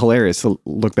is hilarious to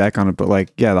look back on it, but like,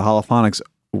 yeah, the Holophonics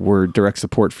were direct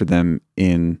support for them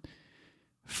in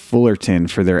Fullerton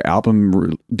for their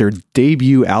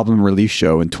debut album release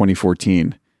show in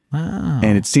 2014. Wow.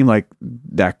 And it seemed like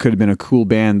that could have been a cool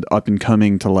band up and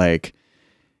coming to like,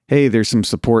 hey, there's some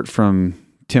support from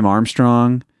Tim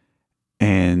Armstrong,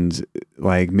 and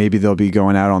like maybe they'll be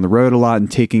going out on the road a lot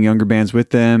and taking younger bands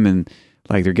with them, and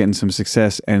like they're getting some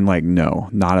success. And like, no,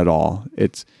 not at all.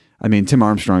 Tim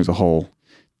Armstrong's a whole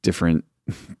different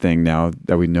thing now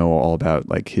that we know all about,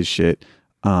 like his shit.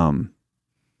 But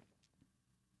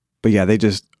yeah, they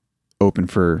just open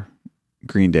for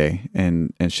Green Day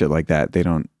and shit like that. They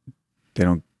don't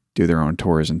do their own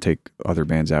tours and take other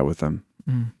bands out with them.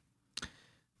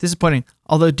 Disappointing.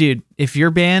 Although, dude, if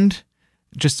your band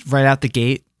just right out the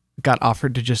gate got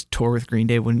offered to just tour with Green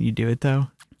Day, wouldn't you do it though?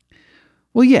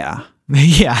 Well, yeah.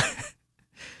 Yeah.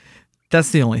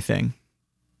 That's the only thing.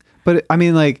 But I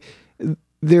mean, like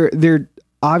they're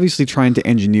obviously trying to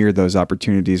engineer those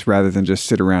opportunities rather than just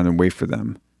sit around and wait for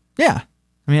them. Yeah.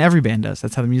 I mean, every band does.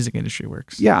 That's how the music industry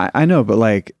works. Yeah, I know, but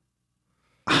like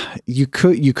you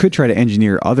could try to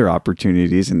engineer other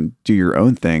opportunities and do your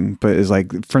own thing, but it's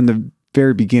like from the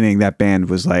very beginning, that band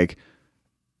was like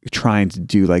trying to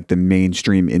do like the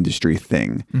mainstream industry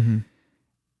thing,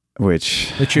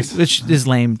 which is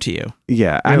lame to you.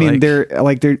 Yeah, You're I mean,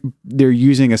 like- they're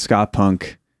using a ska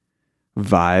punk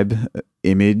vibe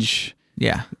image.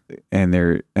 Yeah. And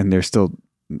they're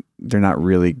not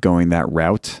really going that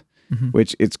route,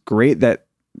 which it's great that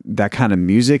kind of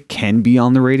music can be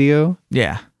on the radio.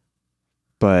 Yeah.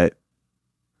 But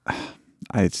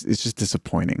it's just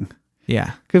disappointing.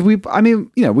 Yeah. Because we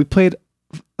played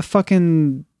a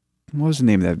fucking, what was the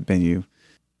name of that venue?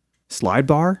 Slide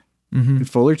Bar in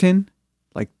Fullerton,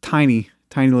 like tiny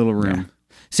little room. Yeah.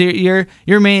 So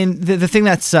your main the thing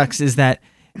that sucks is that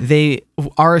they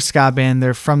are a ska band.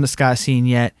 They're from the ska scene,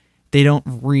 yet they don't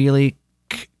really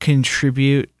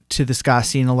contribute to the ska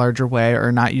scene in a larger way,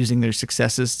 or not using their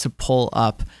successes to pull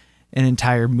up an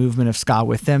entire movement of ska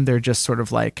with them. They're just sort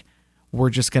of like, we're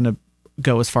just going to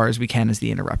go as far as we can as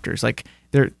the Interrupters. Like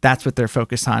that's what they're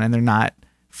focused on. And they're not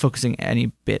focusing any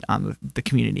bit on the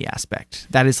community aspect.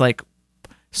 That is like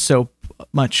so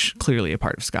much clearly a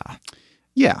part of ska.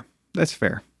 Yeah, that's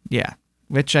fair. Yeah.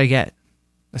 Which I get,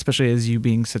 especially as you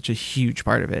being such a huge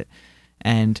part of it.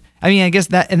 And I mean, I guess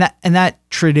that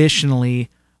traditionally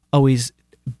always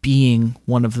being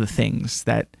one of the things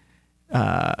that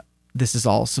this is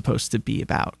all supposed to be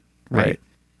about, right?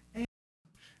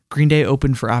 Green Day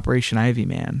opened for Operation Ivy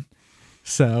Man,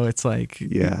 so it's like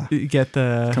Yeah. you get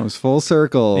the Comes full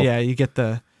circle. yeah, you get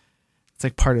the it's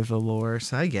like part of the lore,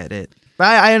 so I get it. But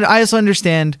I also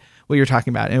understand what you're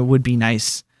talking about, and it would be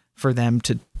nice for them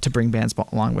to bring bands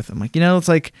along with them. Like, you know, it's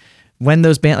like when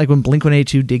those bands, like when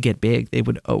Blink-182 did get big, they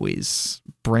would always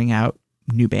bring out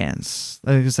new bands.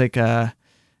 Like, it's like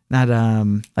not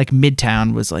like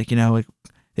Midtown was like, you know, like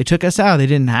they took us out. They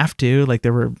didn't have to. Like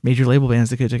there were major label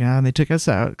bands that could take out, and they took us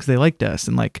out because they liked us.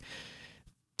 And like,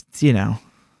 you know,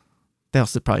 they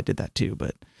also probably did that too.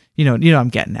 But you know, I'm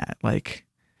getting at, like,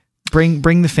 bring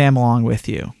the fam along with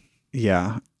you.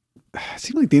 Yeah. It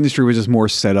seemed like the industry was just more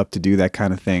set up to do that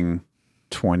kind of thing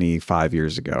 25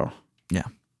 years ago. Yeah.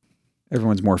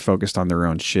 Everyone's more focused on their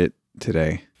own shit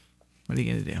today. What are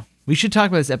you gonna do? We should talk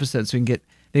about this episode so we can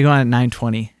they go on at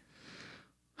 9:20,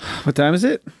 What time is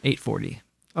it? 8:40.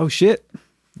 Oh, shit.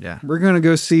 Yeah. We're going to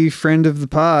go see friend of the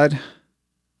pod.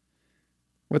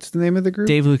 What's the name of the group?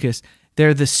 Dave Lucas.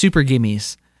 They're the Super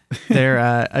Gimmies.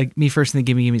 They're Me First and the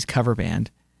Gimme Gimmies cover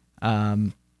band.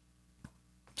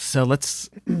 So let's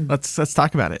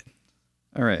talk about it.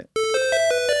 All right.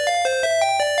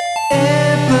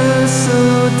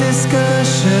 Episode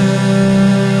discussion.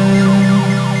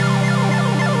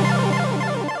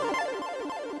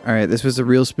 All right. This was a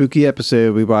real spooky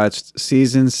episode. We watched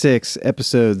season 6,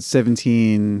 episode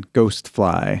 17,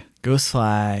 Ghostfly.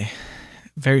 Ghostfly.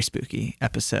 Very spooky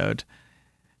episode.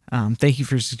 Thank you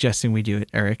for suggesting we do it,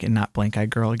 Eric, and not Blank Eye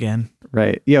Girl again.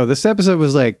 Right. Yo, this episode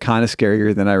was like kind of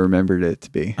scarier than I remembered it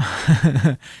to be.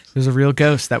 There's a real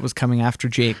ghost that was coming after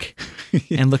Jake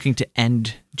and looking to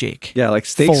end Jake. Yeah, like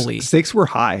stakes were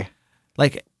high.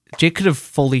 Like Jake could have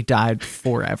fully died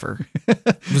forever.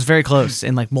 It was very close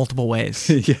in like multiple ways.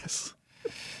 Yes.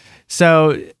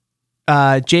 So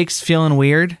Jake's feeling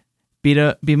weird.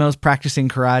 BMO's practicing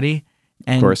karate.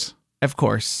 And Of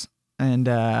course. And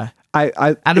I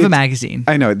out of a magazine.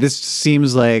 I know. This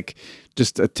seems like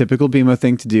just a typical BMO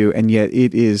thing to do, and yet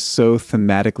it is so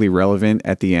thematically relevant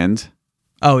at the end.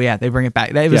 Oh, yeah. They bring it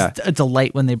back. It was a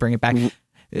delight when they bring it back.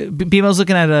 BMO's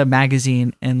looking at a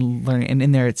magazine and learning, and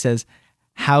in there it says,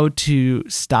 how to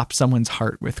stop someone's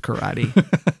heart with karate.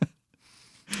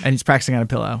 And he's practicing on a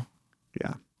pillow.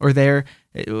 Yeah. Or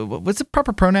what's the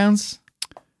proper pronouns?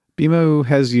 BMO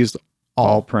has used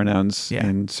all pronouns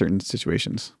in certain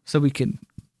situations. So we could,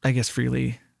 I guess,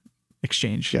 freely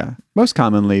exchange. Yeah. Most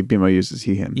commonly, BMO uses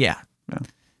he, him. Yeah.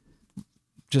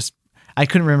 Just, I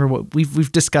couldn't remember what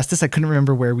we've discussed this. I couldn't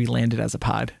remember where we landed as a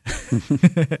pod.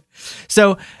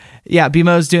 So yeah,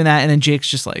 BMO's doing that. And then Jake's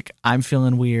just like, I'm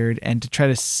feeling weird. And to try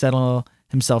to settle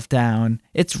himself down,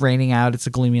 it's raining out. It's a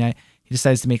gloomy night. He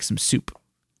decides to make some soup.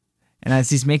 And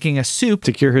as he's making a soup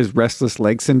to cure his restless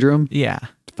leg syndrome. Yeah.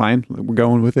 Fine. We're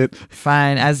going with it.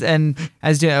 Fine. As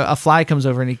a fly comes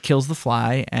over and he kills the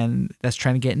fly, and that's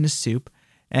trying to get into soup.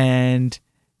 And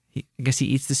I guess he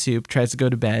eats the soup, tries to go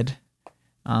to bed.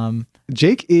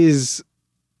 Jake is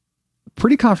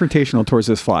pretty confrontational towards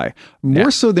this fly, more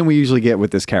so than we usually get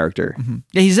with this character. Mm-hmm.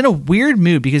 Yeah, he's in a weird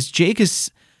mood because Jake is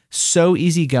so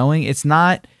easygoing. It's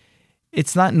not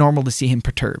normal to see him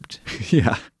perturbed.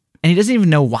 Yeah. And he doesn't even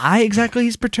know why exactly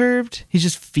he's perturbed. He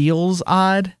just feels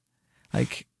odd.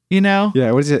 Like, you know?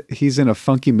 Yeah, what is it? He's in a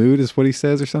funky mood is what he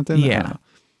says or something? Yeah.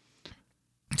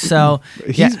 So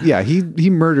he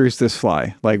murders this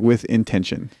fly, like, with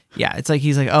intention. Yeah, it's like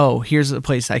he's like, oh, here's a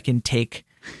place I can take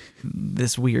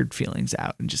this weird feelings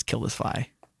out and just kill this fly.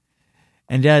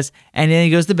 And does. And then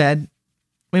he goes to bed.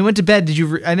 When he went to bed,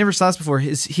 I never saw this before.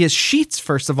 He has sheets,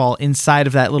 first of all, inside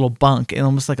of that little bunk, and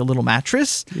almost like a little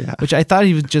mattress, which I thought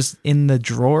he was just in the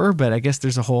drawer, but I guess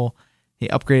there's he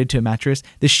upgraded to a mattress.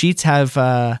 The sheets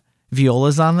have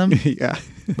violas on them,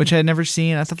 which I had never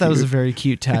seen. I thought that was a very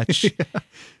cute touch.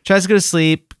 Tries to go to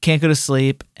sleep, can't go to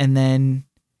sleep, and then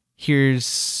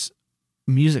hears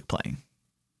music playing.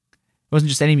 It wasn't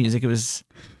just any music, it was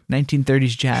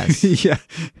 1930s jazz. Yeah,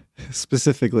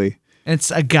 specifically. And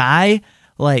it's a guy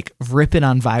like ripping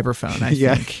on vibraphone, I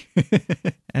think.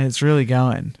 And it's really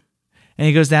going. And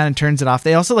he goes down and turns it off.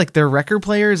 They also like their record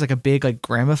player is like a big like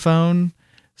gramophone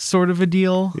sort of a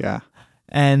deal. Yeah.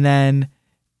 And then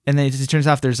and then it turns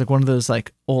out there's like one of those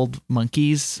like old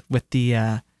monkeys with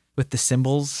the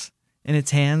symbols in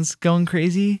its hands going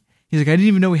crazy. He's like, I didn't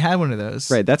even know we had one of those.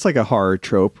 Right. That's like a horror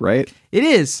trope, right? It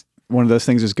is. One of those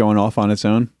things is going off on its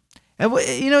own. And,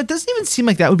 it doesn't even seem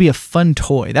like that would be a fun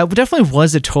toy. That definitely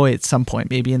was a toy at some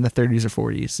point, maybe in the 30s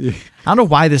or 40s. Yeah. I don't know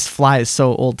why this fly is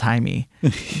so old timey,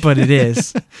 but it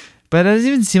is. But it doesn't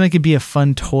even seem like it'd be a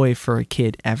fun toy for a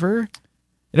kid ever.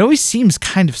 It always seems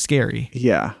kind of scary.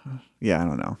 Yeah. Yeah. I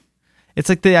don't know. It's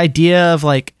like the idea of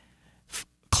like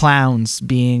clowns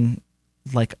being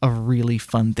like a really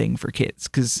fun thing for kids,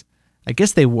 because I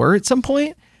guess they were at some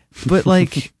point, but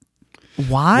like,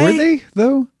 why Were they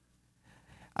though?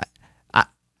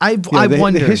 I The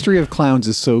wonder. history of clowns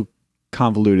is so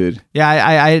convoluted. Yeah,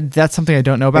 I that's something I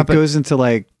don't know about. It goes into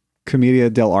like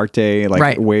Commedia dell'arte, like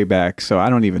Right. way back. So I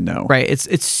don't even know. Right,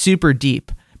 it's super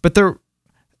deep, but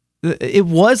it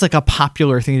was like a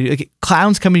popular thing to do. Like,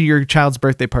 clowns coming to your child's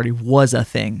birthday party was a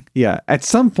thing. Yeah. At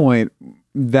some point,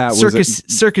 that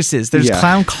Circuses. There's Yeah.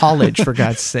 clown college, for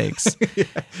God's sakes.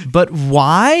 But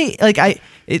why? Like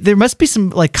there must be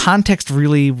some like context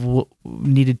really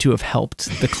needed to have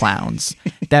helped the clowns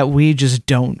that we just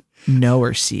don't know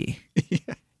or see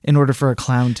in order for a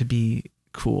clown to be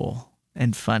cool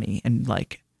and funny and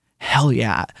like, hell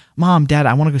yeah, Mom, Dad,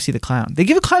 I want to go see the clown. They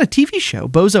give a clown a TV show.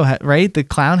 Bozo had, right? The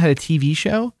clown had a TV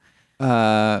show.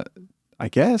 I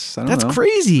guess. I don't know. That's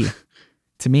crazy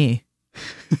to me.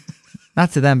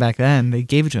 Not to them back then. They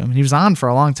gave it to him, and he was on for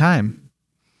a long time.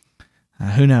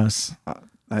 Who knows?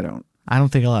 I don't. I don't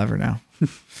think I'll ever know.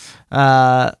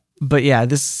 But yeah,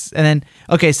 this, and then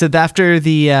okay, so after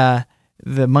the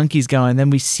monkeys go, and then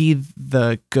we see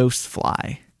the ghost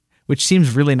fly, which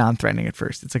seems really non-threatening at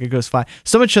first. It's like a ghost fly,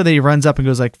 so much so that he runs up and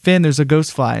goes like, "Finn, there's a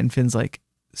ghost fly," and Finn's like,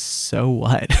 "So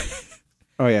what?"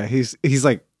 Oh yeah, he's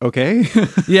like, okay.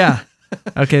 Yeah.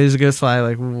 Okay, there's a ghost fly.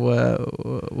 Like,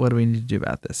 what do we need to do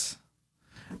about this?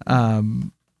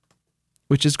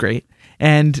 Which is great,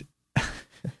 and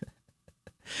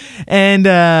and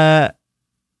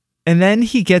then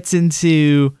he gets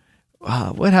into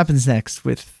what happens next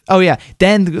with. Oh yeah,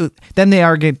 then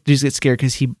they just get scared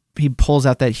because he pulls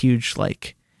out that huge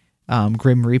like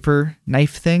Grim Reaper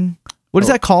knife thing. What is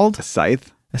that called? A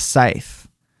scythe. A scythe.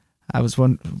 I was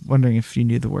wondering if you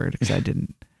knew the word because I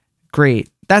didn't. Great.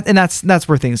 That's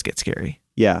where things get scary.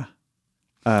 Yeah.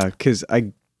 Because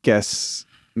I guess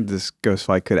this ghost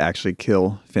fly could actually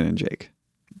kill Finn and Jake.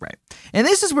 Right. And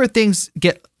this is where things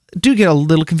get a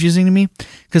little confusing to me,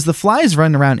 because the fly is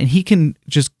running around and he can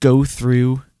just go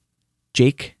through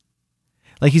Jake.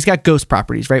 Like, he's got ghost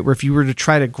properties, right? Where if you were to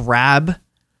try to grab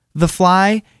the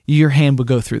fly, your hand would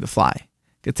go through the fly.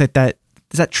 It's like that.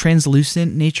 Is that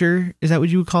translucent nature? Is that what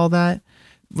you would call that?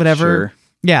 Whatever. Sure.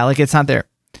 Yeah, like it's not there.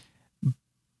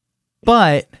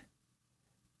 But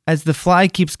as the fly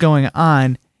keeps going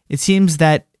on, it seems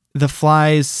that the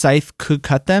fly's scythe could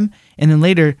cut them. And then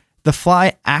later, the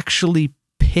fly actually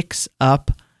picks up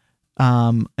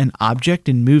an object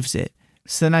and moves it.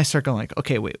 So then I start going like,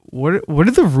 okay, wait, what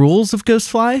are the rules of ghost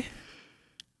fly?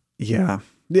 Yeah.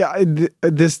 Yeah.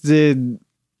 This did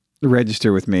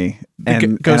register with me.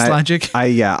 And ghost and logic? I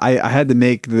had to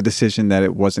make the decision that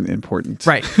it wasn't important.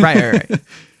 Right.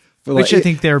 But Which like, I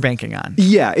think they were banking on.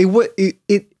 Yeah,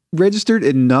 it registered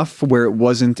enough where it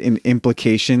wasn't an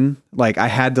implication. Like, I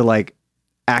had to like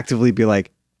actively be like,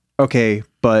 okay,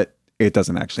 but it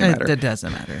doesn't actually matter. That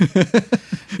doesn't matter.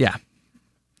 Yeah.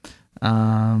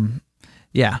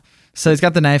 Yeah. So he's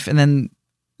got the knife, and then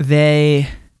do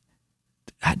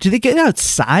they get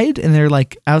outside and they're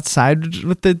like outside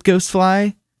with the ghost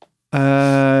fly?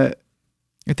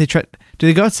 If they try, do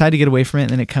they go outside to get away from it,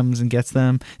 and then it comes and gets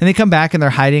them? And they come back and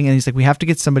they're hiding, and he's like, we have to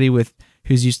get somebody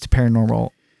who's used to paranormal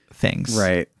things.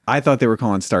 Right. I thought they were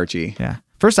calling Starchy. Yeah.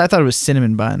 First I thought it was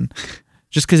Cinnamon Bun,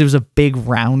 just because it was a big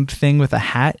round thing with a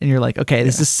hat, and you're like, okay,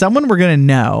 this is someone we're gonna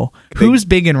know who's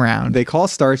big and round. They call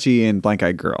Starchy and Blank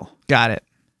Eyed Girl, Got it.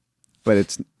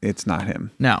 but it's not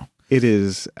him. No. It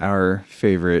is our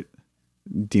favorite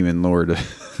demon lord.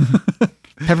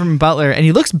 Peppermint Butler, and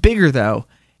he looks bigger though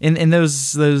in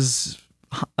those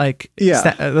like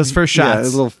those first shots. Yeah, a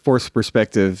little forced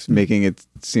perspective, making it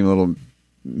seem a little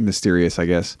mysterious, I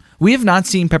guess. We have not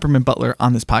seen Peppermint Butler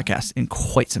on this podcast in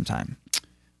quite some time.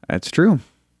 That's true.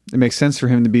 It makes sense for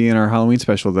him to be in our Halloween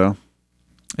special, though.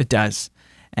 It does.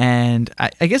 And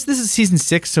I guess this is season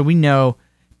 6, so we know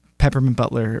Peppermint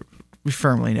Butler, we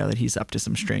firmly know that he's up to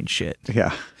some strange shit.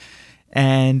 Yeah.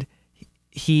 And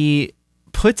he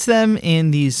puts them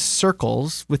in these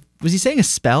circles with, was he saying a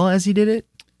spell as he did it?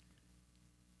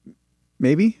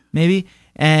 Maybe.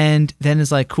 And then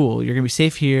is like, cool, you're going to be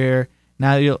safe here.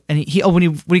 Now when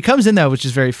he comes in though, which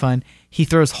is very fun, he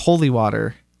throws holy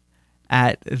water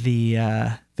at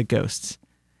the ghosts,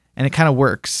 and it kind of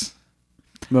works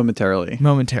momentarily.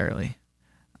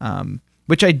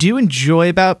 Which I do enjoy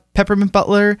about Peppermint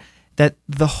Butler, that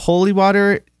the holy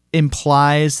water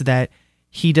implies that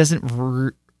he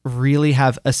doesn't really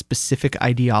have a specific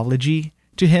ideology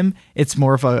to him. It's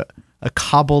more of a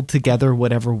cobbled together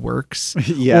whatever works.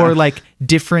 Yeah. Or like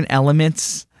different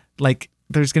elements, like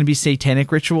there's going to be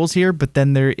satanic rituals here, but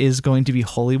then there is going to be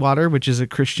holy water, which is a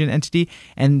Christian entity.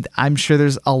 And I'm sure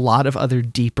there's a lot of other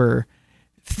deeper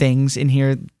things in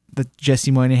here that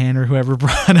Jesse Moynihan or whoever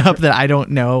brought up that I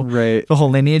don't know Right. the whole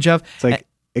lineage of. It's like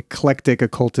eclectic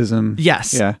occultism.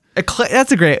 Yes. Yeah.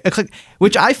 That's a great,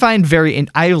 which I find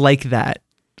I like that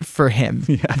for him.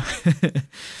 Yeah.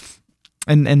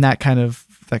 and that kind of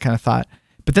thought.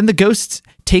 But then the ghost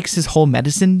takes his whole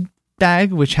medicine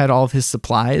bag, which had all of his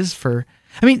supplies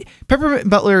Peppermint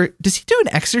Butler, does he do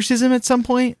an exorcism at some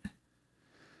point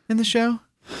in the show?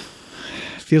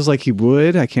 Feels like he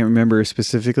would. I can't remember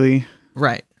specifically.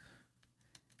 Right.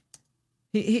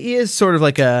 He is sort of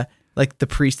like the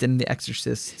priest and the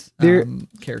exorcist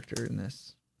character in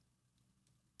this.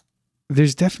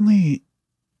 There's definitely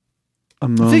a I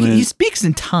moment. think he speaks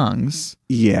in tongues.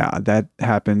 Yeah, that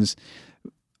happens.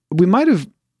 We might have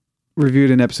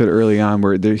reviewed an episode early on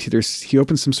where he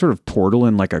opens some sort of portal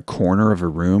in like a corner of a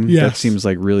room. Yes. That seems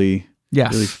like really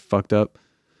fucked up.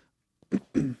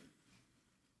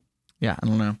 Yeah, I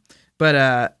don't know. But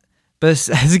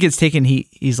as it gets taken,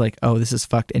 he's like, oh, this is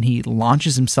fucked. And he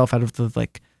launches himself out of the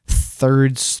like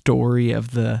third story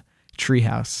of the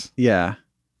treehouse. Yeah.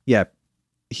 Yeah.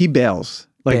 He bails.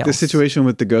 Like the situation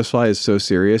with the Ghostfly is so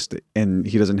serious and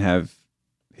he doesn't have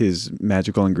his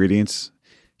magical ingredients.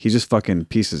 He just fucking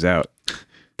pieces out.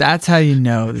 That's how you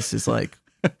know this is like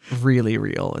really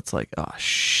real. It's like, oh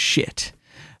shit.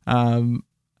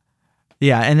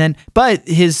 Yeah, and then but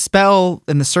his spell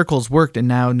and the circles worked, and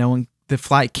now the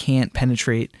fly can't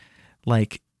penetrate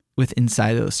like with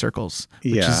inside those circles,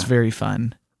 which is very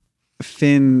fun.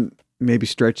 Finn maybe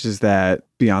stretches that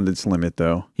beyond its limit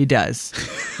though. He does.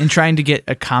 In trying to get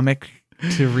a comic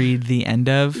to read the end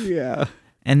of. Yeah.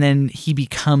 And then he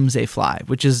becomes a fly,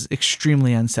 which is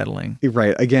extremely unsettling.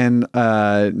 Right. Again,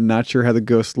 not sure how the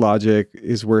ghost logic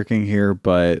is working here,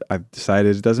 but I've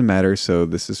decided it doesn't matter, so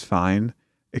this is fine.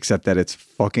 Except that it's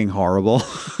fucking horrible.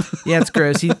 Yeah, it's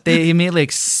gross. He immediately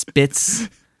like spits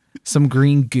some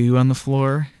green goo on the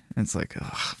floor. And it's like,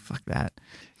 oh, fuck that.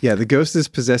 Yeah, the ghost is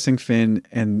possessing Finn,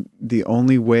 and the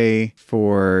only way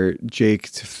for Jake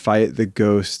to fight the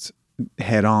ghost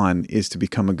head on is to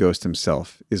become a ghost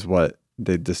himself, is what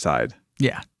they decide.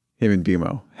 Yeah. Him and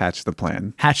BMO hatch the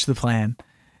plan.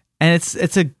 And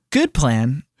it's a good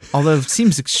plan, although it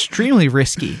seems extremely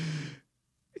risky.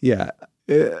 Yeah.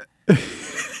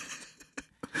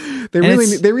 They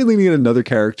really need another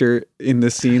character in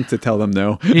this scene to tell them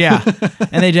no. Yeah,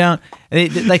 and they don't.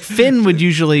 Like Finn would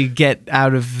usually get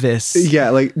out of this. Yeah,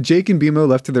 like Jake and BMO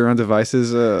left to their own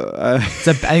devices. I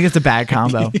think it's a bad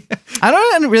combo. Yeah. I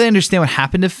don't really understand what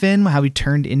happened to Finn, how he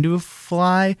turned into a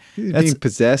fly. He's being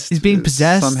possessed. He's being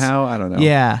possessed somehow. I don't know.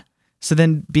 Yeah. So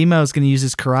then BMO is going to use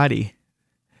his karate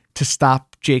to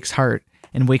stop Jake's heart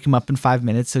and wake him up in 5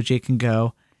 minutes so Jake can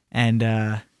go and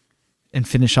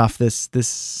finish off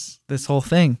this whole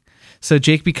thing. So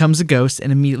Jake becomes a ghost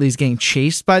and immediately is getting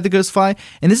chased by the ghost fly.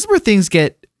 And this is where things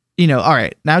get, all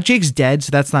right, now Jake's dead,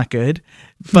 so that's not good.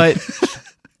 But,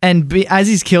 as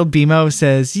he's killed, BMO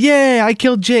says, yay, I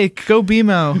killed Jake, go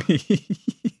BMO.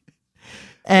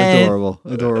 Adorable.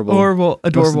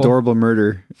 Most adorable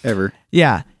murder ever.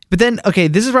 Yeah. But then, okay,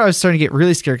 this is where I was starting to get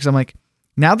really scared because I'm like,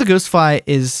 now the ghost fly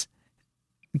is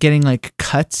getting like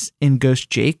cuts in Ghost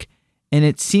Jake. And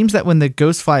it seems that when the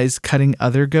ghost fly is cutting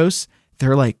other ghosts,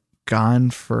 they're like gone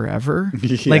forever.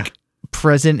 Yeah. Like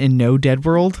present in no dead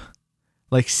world,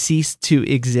 like cease to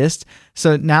exist.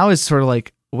 So now it's sort of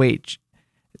like, wait,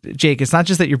 Jake, it's not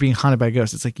just that you're being haunted by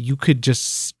ghosts. It's like you could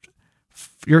just,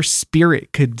 your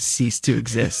spirit could cease to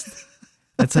exist.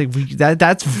 That's like,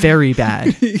 that's very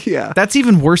bad. Yeah. That's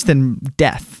even worse than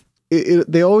death.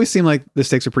 They always seem like the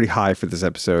stakes are pretty high for this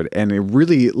episode, and it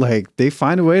really they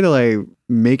find a way to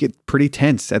make it pretty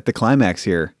tense at the climax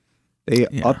here. They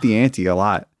up the ante a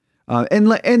lot, and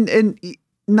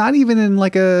not even in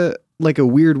like a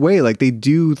weird way. Like they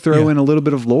do throw in a little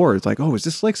bit of lore. It's like, oh, is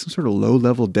this like some sort of low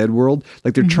level dead world?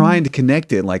 Like they're trying to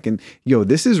connect it. Like, and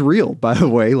this is real, by the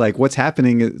way. Like what's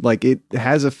happening? Like it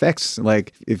has effects.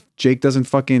 Like if Jake doesn't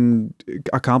fucking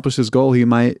accomplish his goal, he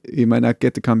might not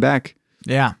get to come back.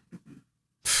 Yeah.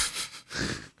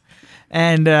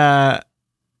 And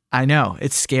I know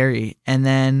it's scary. And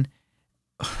then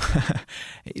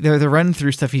they're running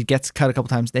through stuff. He gets cut a couple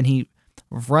times. Then he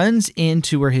runs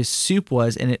into where his soup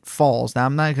was and it falls. Now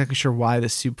I'm not exactly sure why the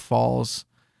soup falls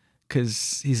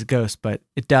because he's a ghost, but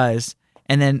it does.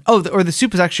 And then or the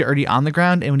soup is actually already on the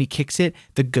ground, and when he kicks it,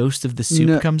 the ghost of the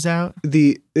soup comes out.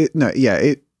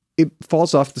 It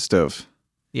falls off the stove.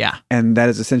 Yeah. And that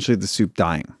is essentially the soup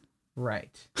dying.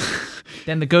 Right.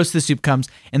 Then the ghost of the soup comes,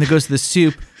 and the ghost of the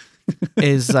soup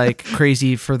is like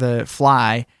crazy for the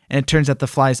fly, and it turns out the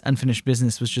fly's unfinished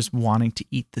business was just wanting to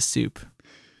eat the soup.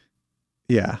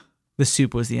 Yeah. The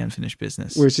soup was the unfinished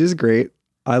business. Which is great.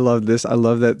 I love this. I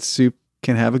love that soup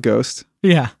can have a ghost.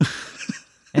 Yeah.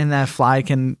 And that fly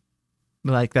can,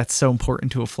 like, that's so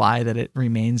important to a fly that it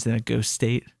remains in a ghost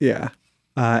state. Yeah.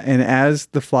 And as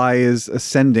the fly is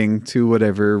ascending to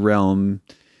whatever realm,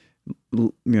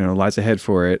 lies ahead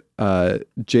for it,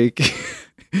 Jake,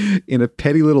 in a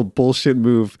petty little bullshit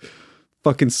move,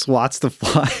 fucking swats the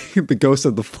fly, the ghost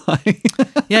of the fly.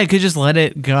 Yeah, he could just let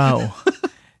it go.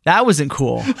 That wasn't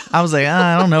cool. I was like,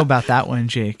 I don't know about that one,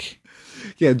 Jake.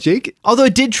 Yeah, Jake. Although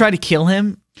it did try to kill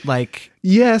him, like.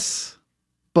 Yes,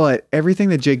 but everything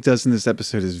that Jake does in this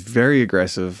episode is very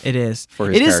aggressive. It is. For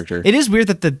his character. It is weird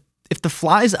that if the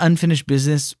fly's unfinished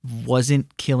business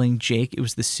wasn't killing Jake, it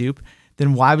was the soup,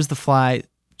 then why was the fly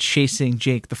chasing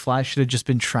Jake? The fly should have just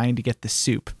been trying to get the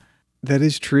soup. That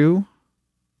is true.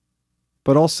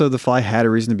 But also the fly had a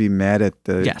reason to be mad at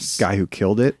the guy who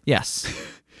killed it. Yes.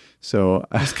 So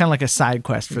it's kind of like a side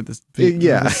quest for this.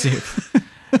 Yeah. For the soup.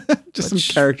 Just some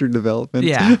character development.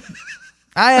 Yeah.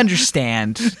 I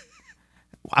understand.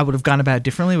 I would have gone about it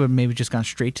differently. Would have maybe just gone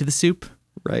straight to the soup.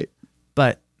 Right.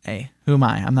 But hey, who am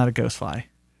I? I'm not a ghost fly.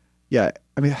 Yeah.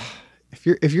 I mean,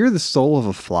 if you're the soul of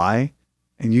a fly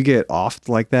and you get offed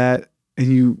like that and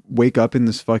you wake up in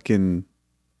this fucking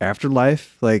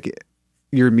afterlife, like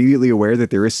you're immediately aware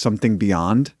that there is something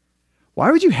beyond.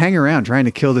 Why would you hang around trying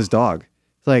to kill this dog?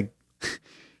 It's like,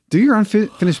 do your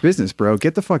unfinished business, bro.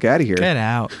 Get the fuck out of here. Get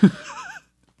out.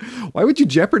 Why would you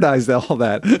jeopardize all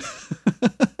that?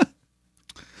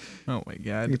 Oh my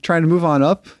God. You're trying to move on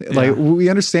up. Yeah. Like, we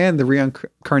understand the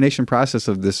reincarnation process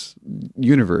of this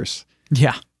universe.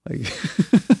 Yeah. Like,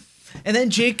 and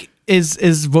then Jake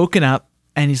is woken up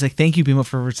and he's like, "Thank you, Bimo,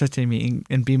 for resuscitating me."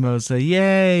 And Bimo's like,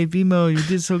 "Yay, Bimo, you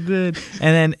did so good."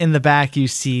 And then in the back you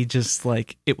see just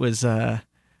like it was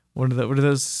what are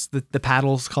those the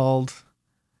paddles called?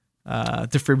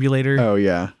 Defibrillator. Oh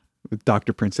yeah. With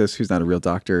Dr. Princess, who's not a real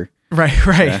doctor. Right.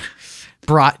 Yeah.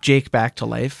 Brought Jake back to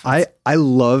life. I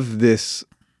love this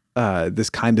this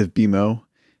kind of Bimo,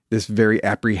 this very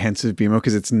apprehensive Bimo,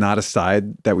 because it's not a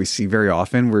side that we see very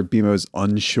often where Bimo's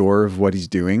unsure of what he's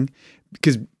doing,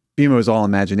 because Bimo is all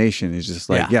imagination. He's just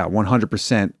like,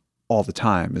 100% all the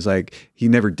time. It's like he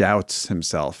never doubts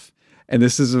himself. And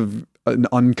this is an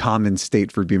uncommon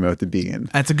state for Bimo to be in.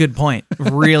 That's a good point.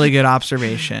 Really good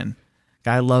observation.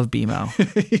 I love Bimo.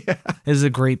 Yeah. This is a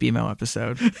great Bimo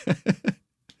episode.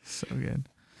 So good.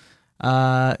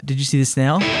 Did you see the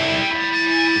snail? Did you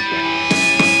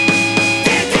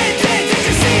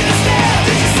see the snail?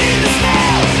 Did you see the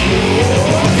snail?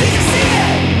 Did you see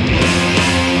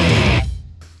it?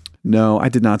 No, I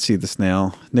did not see the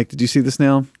snail. Nick, did you see the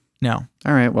snail? No.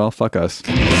 All right, well, fuck us.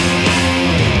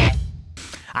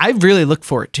 I really looked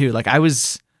for it too. Like I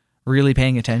was really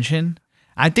paying attention.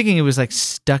 I'm thinking it was like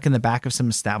stuck in the back of some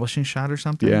establishing shot or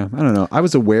something. Yeah, I don't know. I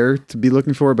was aware to be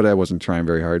looking for it, but I wasn't trying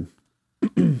very hard.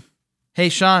 Hey,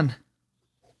 Sean.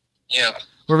 Yeah.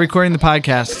 We're recording the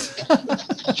podcast.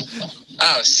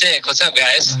 Oh, sick. What's up,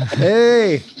 guys?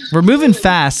 Hey. We're moving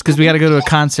fast because we got to go to a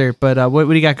concert, but what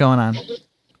do you got going on?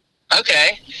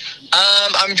 Okay.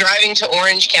 I'm driving to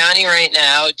Orange County right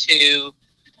now to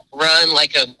run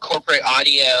like a corporate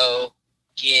audio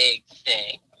gig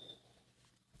thing.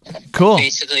 Cool.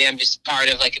 Basically, I'm just part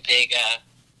of like a big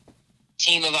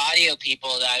team of audio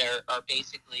people that are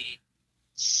basically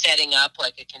setting up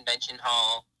like a convention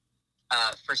hall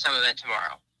for some event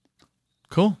tomorrow.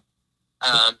 Cool.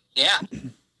 Yeah.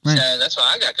 Nice. So that's what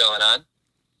I got going on.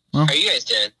 Well, how are you guys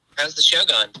doing? How's the show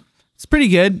going? It's pretty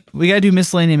good. We got to do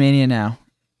Miscellaneous Mania now.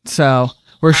 So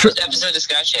we're How's the episode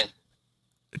discussion?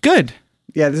 Good.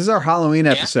 Yeah, this is our Halloween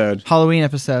episode. Halloween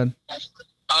episode.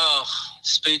 Oh,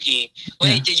 spooky.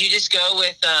 Wait, did you just go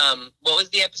with, what was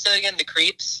the episode again? The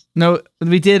Creeps? No,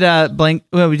 we did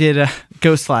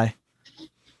Ghostfly.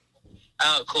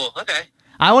 Oh, cool. Okay.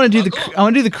 I want to do I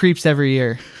want to do the Creeps every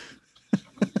year.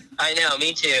 I know,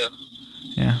 me too.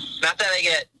 Yeah. Not that I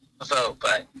get a vote,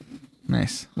 but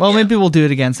nice. Well, maybe we'll do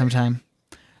it again sometime.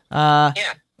 Yeah.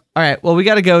 All right. Well, we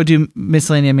got to go do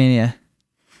Miscellaneous Mania.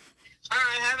 All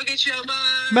right. Have a good show.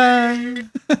 Bye.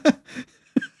 Bye.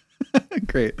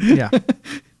 Great. Yeah.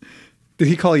 Did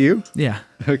he call you? Yeah.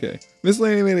 Okay.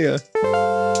 Miscellany Mania.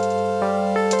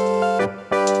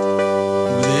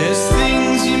 There's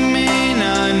things you may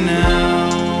not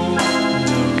know.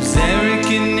 Those Eric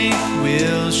and Nick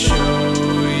will show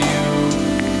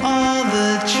you all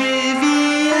the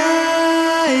trivia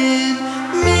in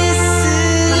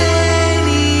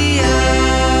Miscellanea.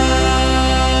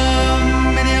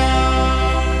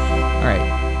 All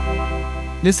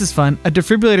right. This is fun. A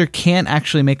defibrillator can't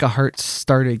actually make a heart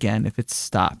start again if it's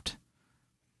stopped.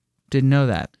 Didn't know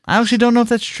that. I actually don't know if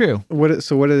that's true.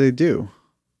 So what do they do?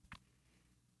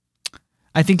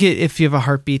 I think if you have a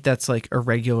heartbeat that's like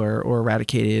irregular or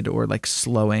eradicated or like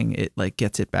slowing, it like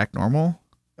gets it back normal.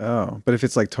 Oh, but if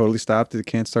it's like totally stopped, it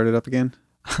can't start it up again?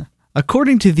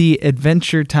 According to the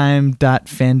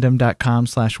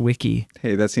adventuretime.fandom.com/wiki.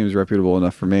 Hey, that seems reputable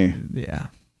enough for me. Yeah.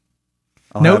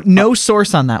 I'll No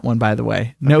source on that one, by the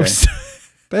way. No. Okay.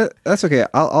 That's okay.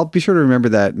 I'll be sure to remember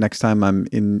that next time I'm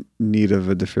in need of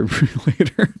a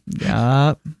defibrillator.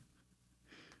 Yeah.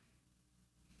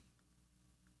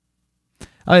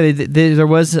 Oh, there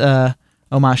was a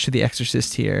homage to The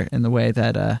Exorcist here in the way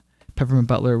that Peppermint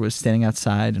Butler was standing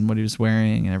outside and what he was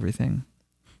wearing and everything.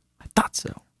 I thought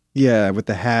so. Yeah, with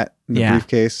the hat and the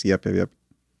briefcase. Yep.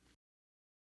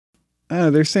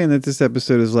 They're saying that this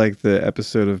episode is like the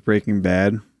episode of Breaking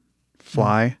Bad,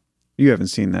 Fly. You haven't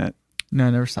seen that. No,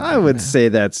 I never saw I would say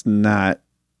that's not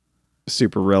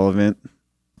super relevant.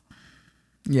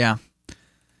 Yeah.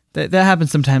 That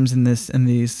happens sometimes in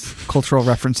these cultural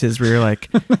references where you're like,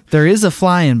 there is a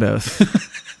fly in both.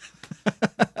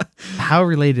 How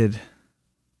related?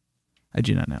 I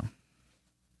do not know.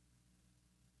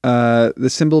 The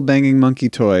cymbal banging monkey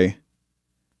toy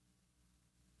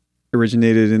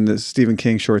originated in the Stephen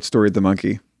King short story The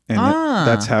Monkey, and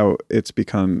that's how it's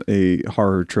become a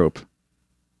horror trope.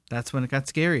 That's when it got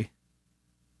scary.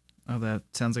 Oh, that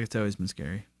sounds like it's always been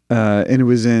scary. And it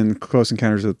was in Close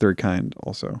Encounters of the Third Kind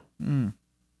also. All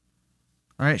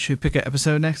right, should we pick an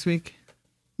episode next week?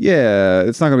 Yeah,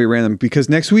 it's not going to be random because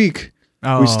next week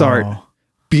we start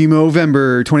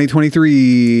BMOvember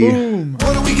 2023. Boom.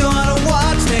 What are we gonna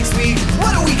watch next week?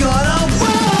 What are we gonna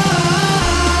watch?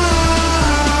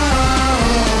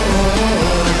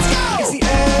 It's the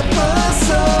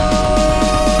episode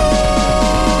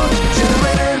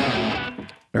generator.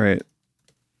 All right.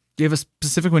 Do you have a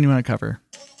specific one you want to cover?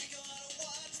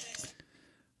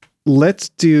 Let's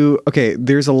do, okay,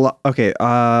 there's a lot, okay,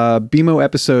 BMO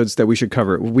episodes that we should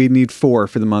cover. We need 4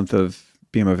 for the month of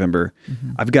BMOvember.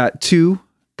 I've got 2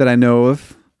 that I know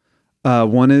of.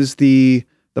 One is the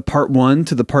part 1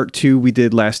 to the part 2 we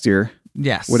did last year.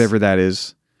 Yes. Whatever that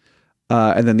is.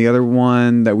 And then the other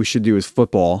one that we should do is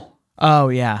football. Oh,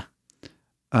 yeah.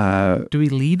 Do we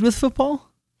lead with football?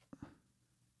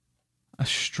 A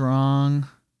strong...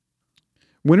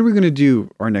 When are we going to do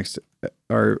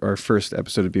our first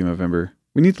episode of BMOvember?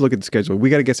 We need to look at the schedule. We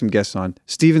got to get some guests on.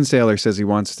 Steven Saylor says he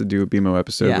wants to do a BMO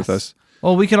episode with us.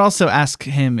 Well, we could also ask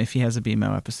him if he has a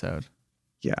BMO episode.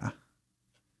 Yeah.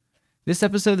 This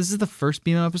is the first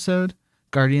BMO episode,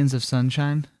 Guardians of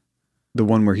Sunshine. The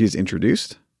one where he's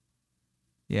introduced?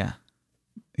 Yeah.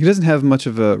 He doesn't have much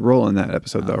of a role in that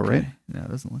episode, though, right? No,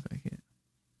 it doesn't look like it.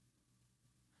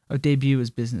 Oh, debut is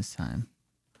business time.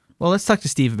 Well, let's talk to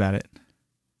Steve about it.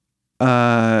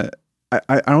 I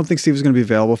don't think Steve is going to be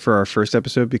available for our first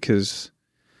episode because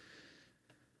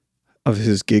of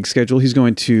his gig schedule. He's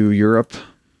going to Europe.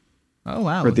 Oh,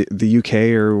 wow. Or the UK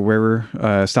or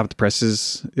wherever. Stop the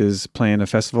Presses is playing a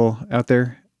festival out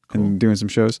there and doing some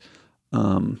shows.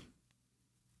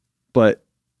 But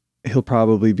he'll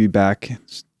probably be back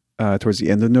towards the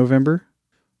end of November.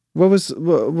 What was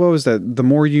that? The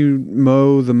more you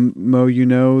mow, the mo you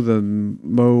know, the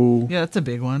mo. Yeah, that's a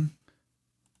big one.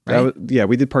 Right?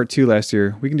 We did part 2 last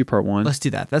year. We can do part 1. Let's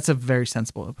do that. That's a very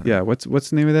sensible opener. Yeah, what's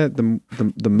the name of that?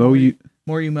 The mo you.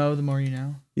 More you mow, the more you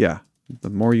know. Yeah,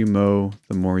 the more you mow,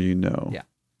 the more you know. Yeah.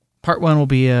 Part 1 will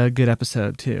be a good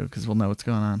episode too, because we'll know what's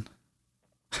going on.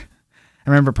 I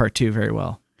remember part 2 very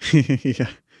well. Yeah.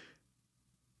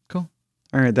 Cool.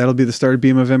 All right, that'll be the start of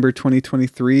BMOvember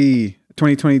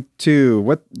 2022.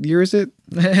 What year is it?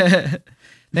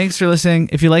 Thanks for listening.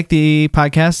 If you like the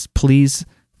podcast, please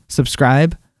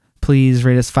subscribe. Please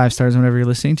rate us 5 stars whenever you're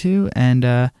listening to, and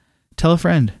tell a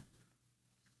friend.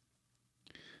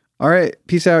 All right.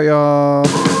 Peace out, y'all.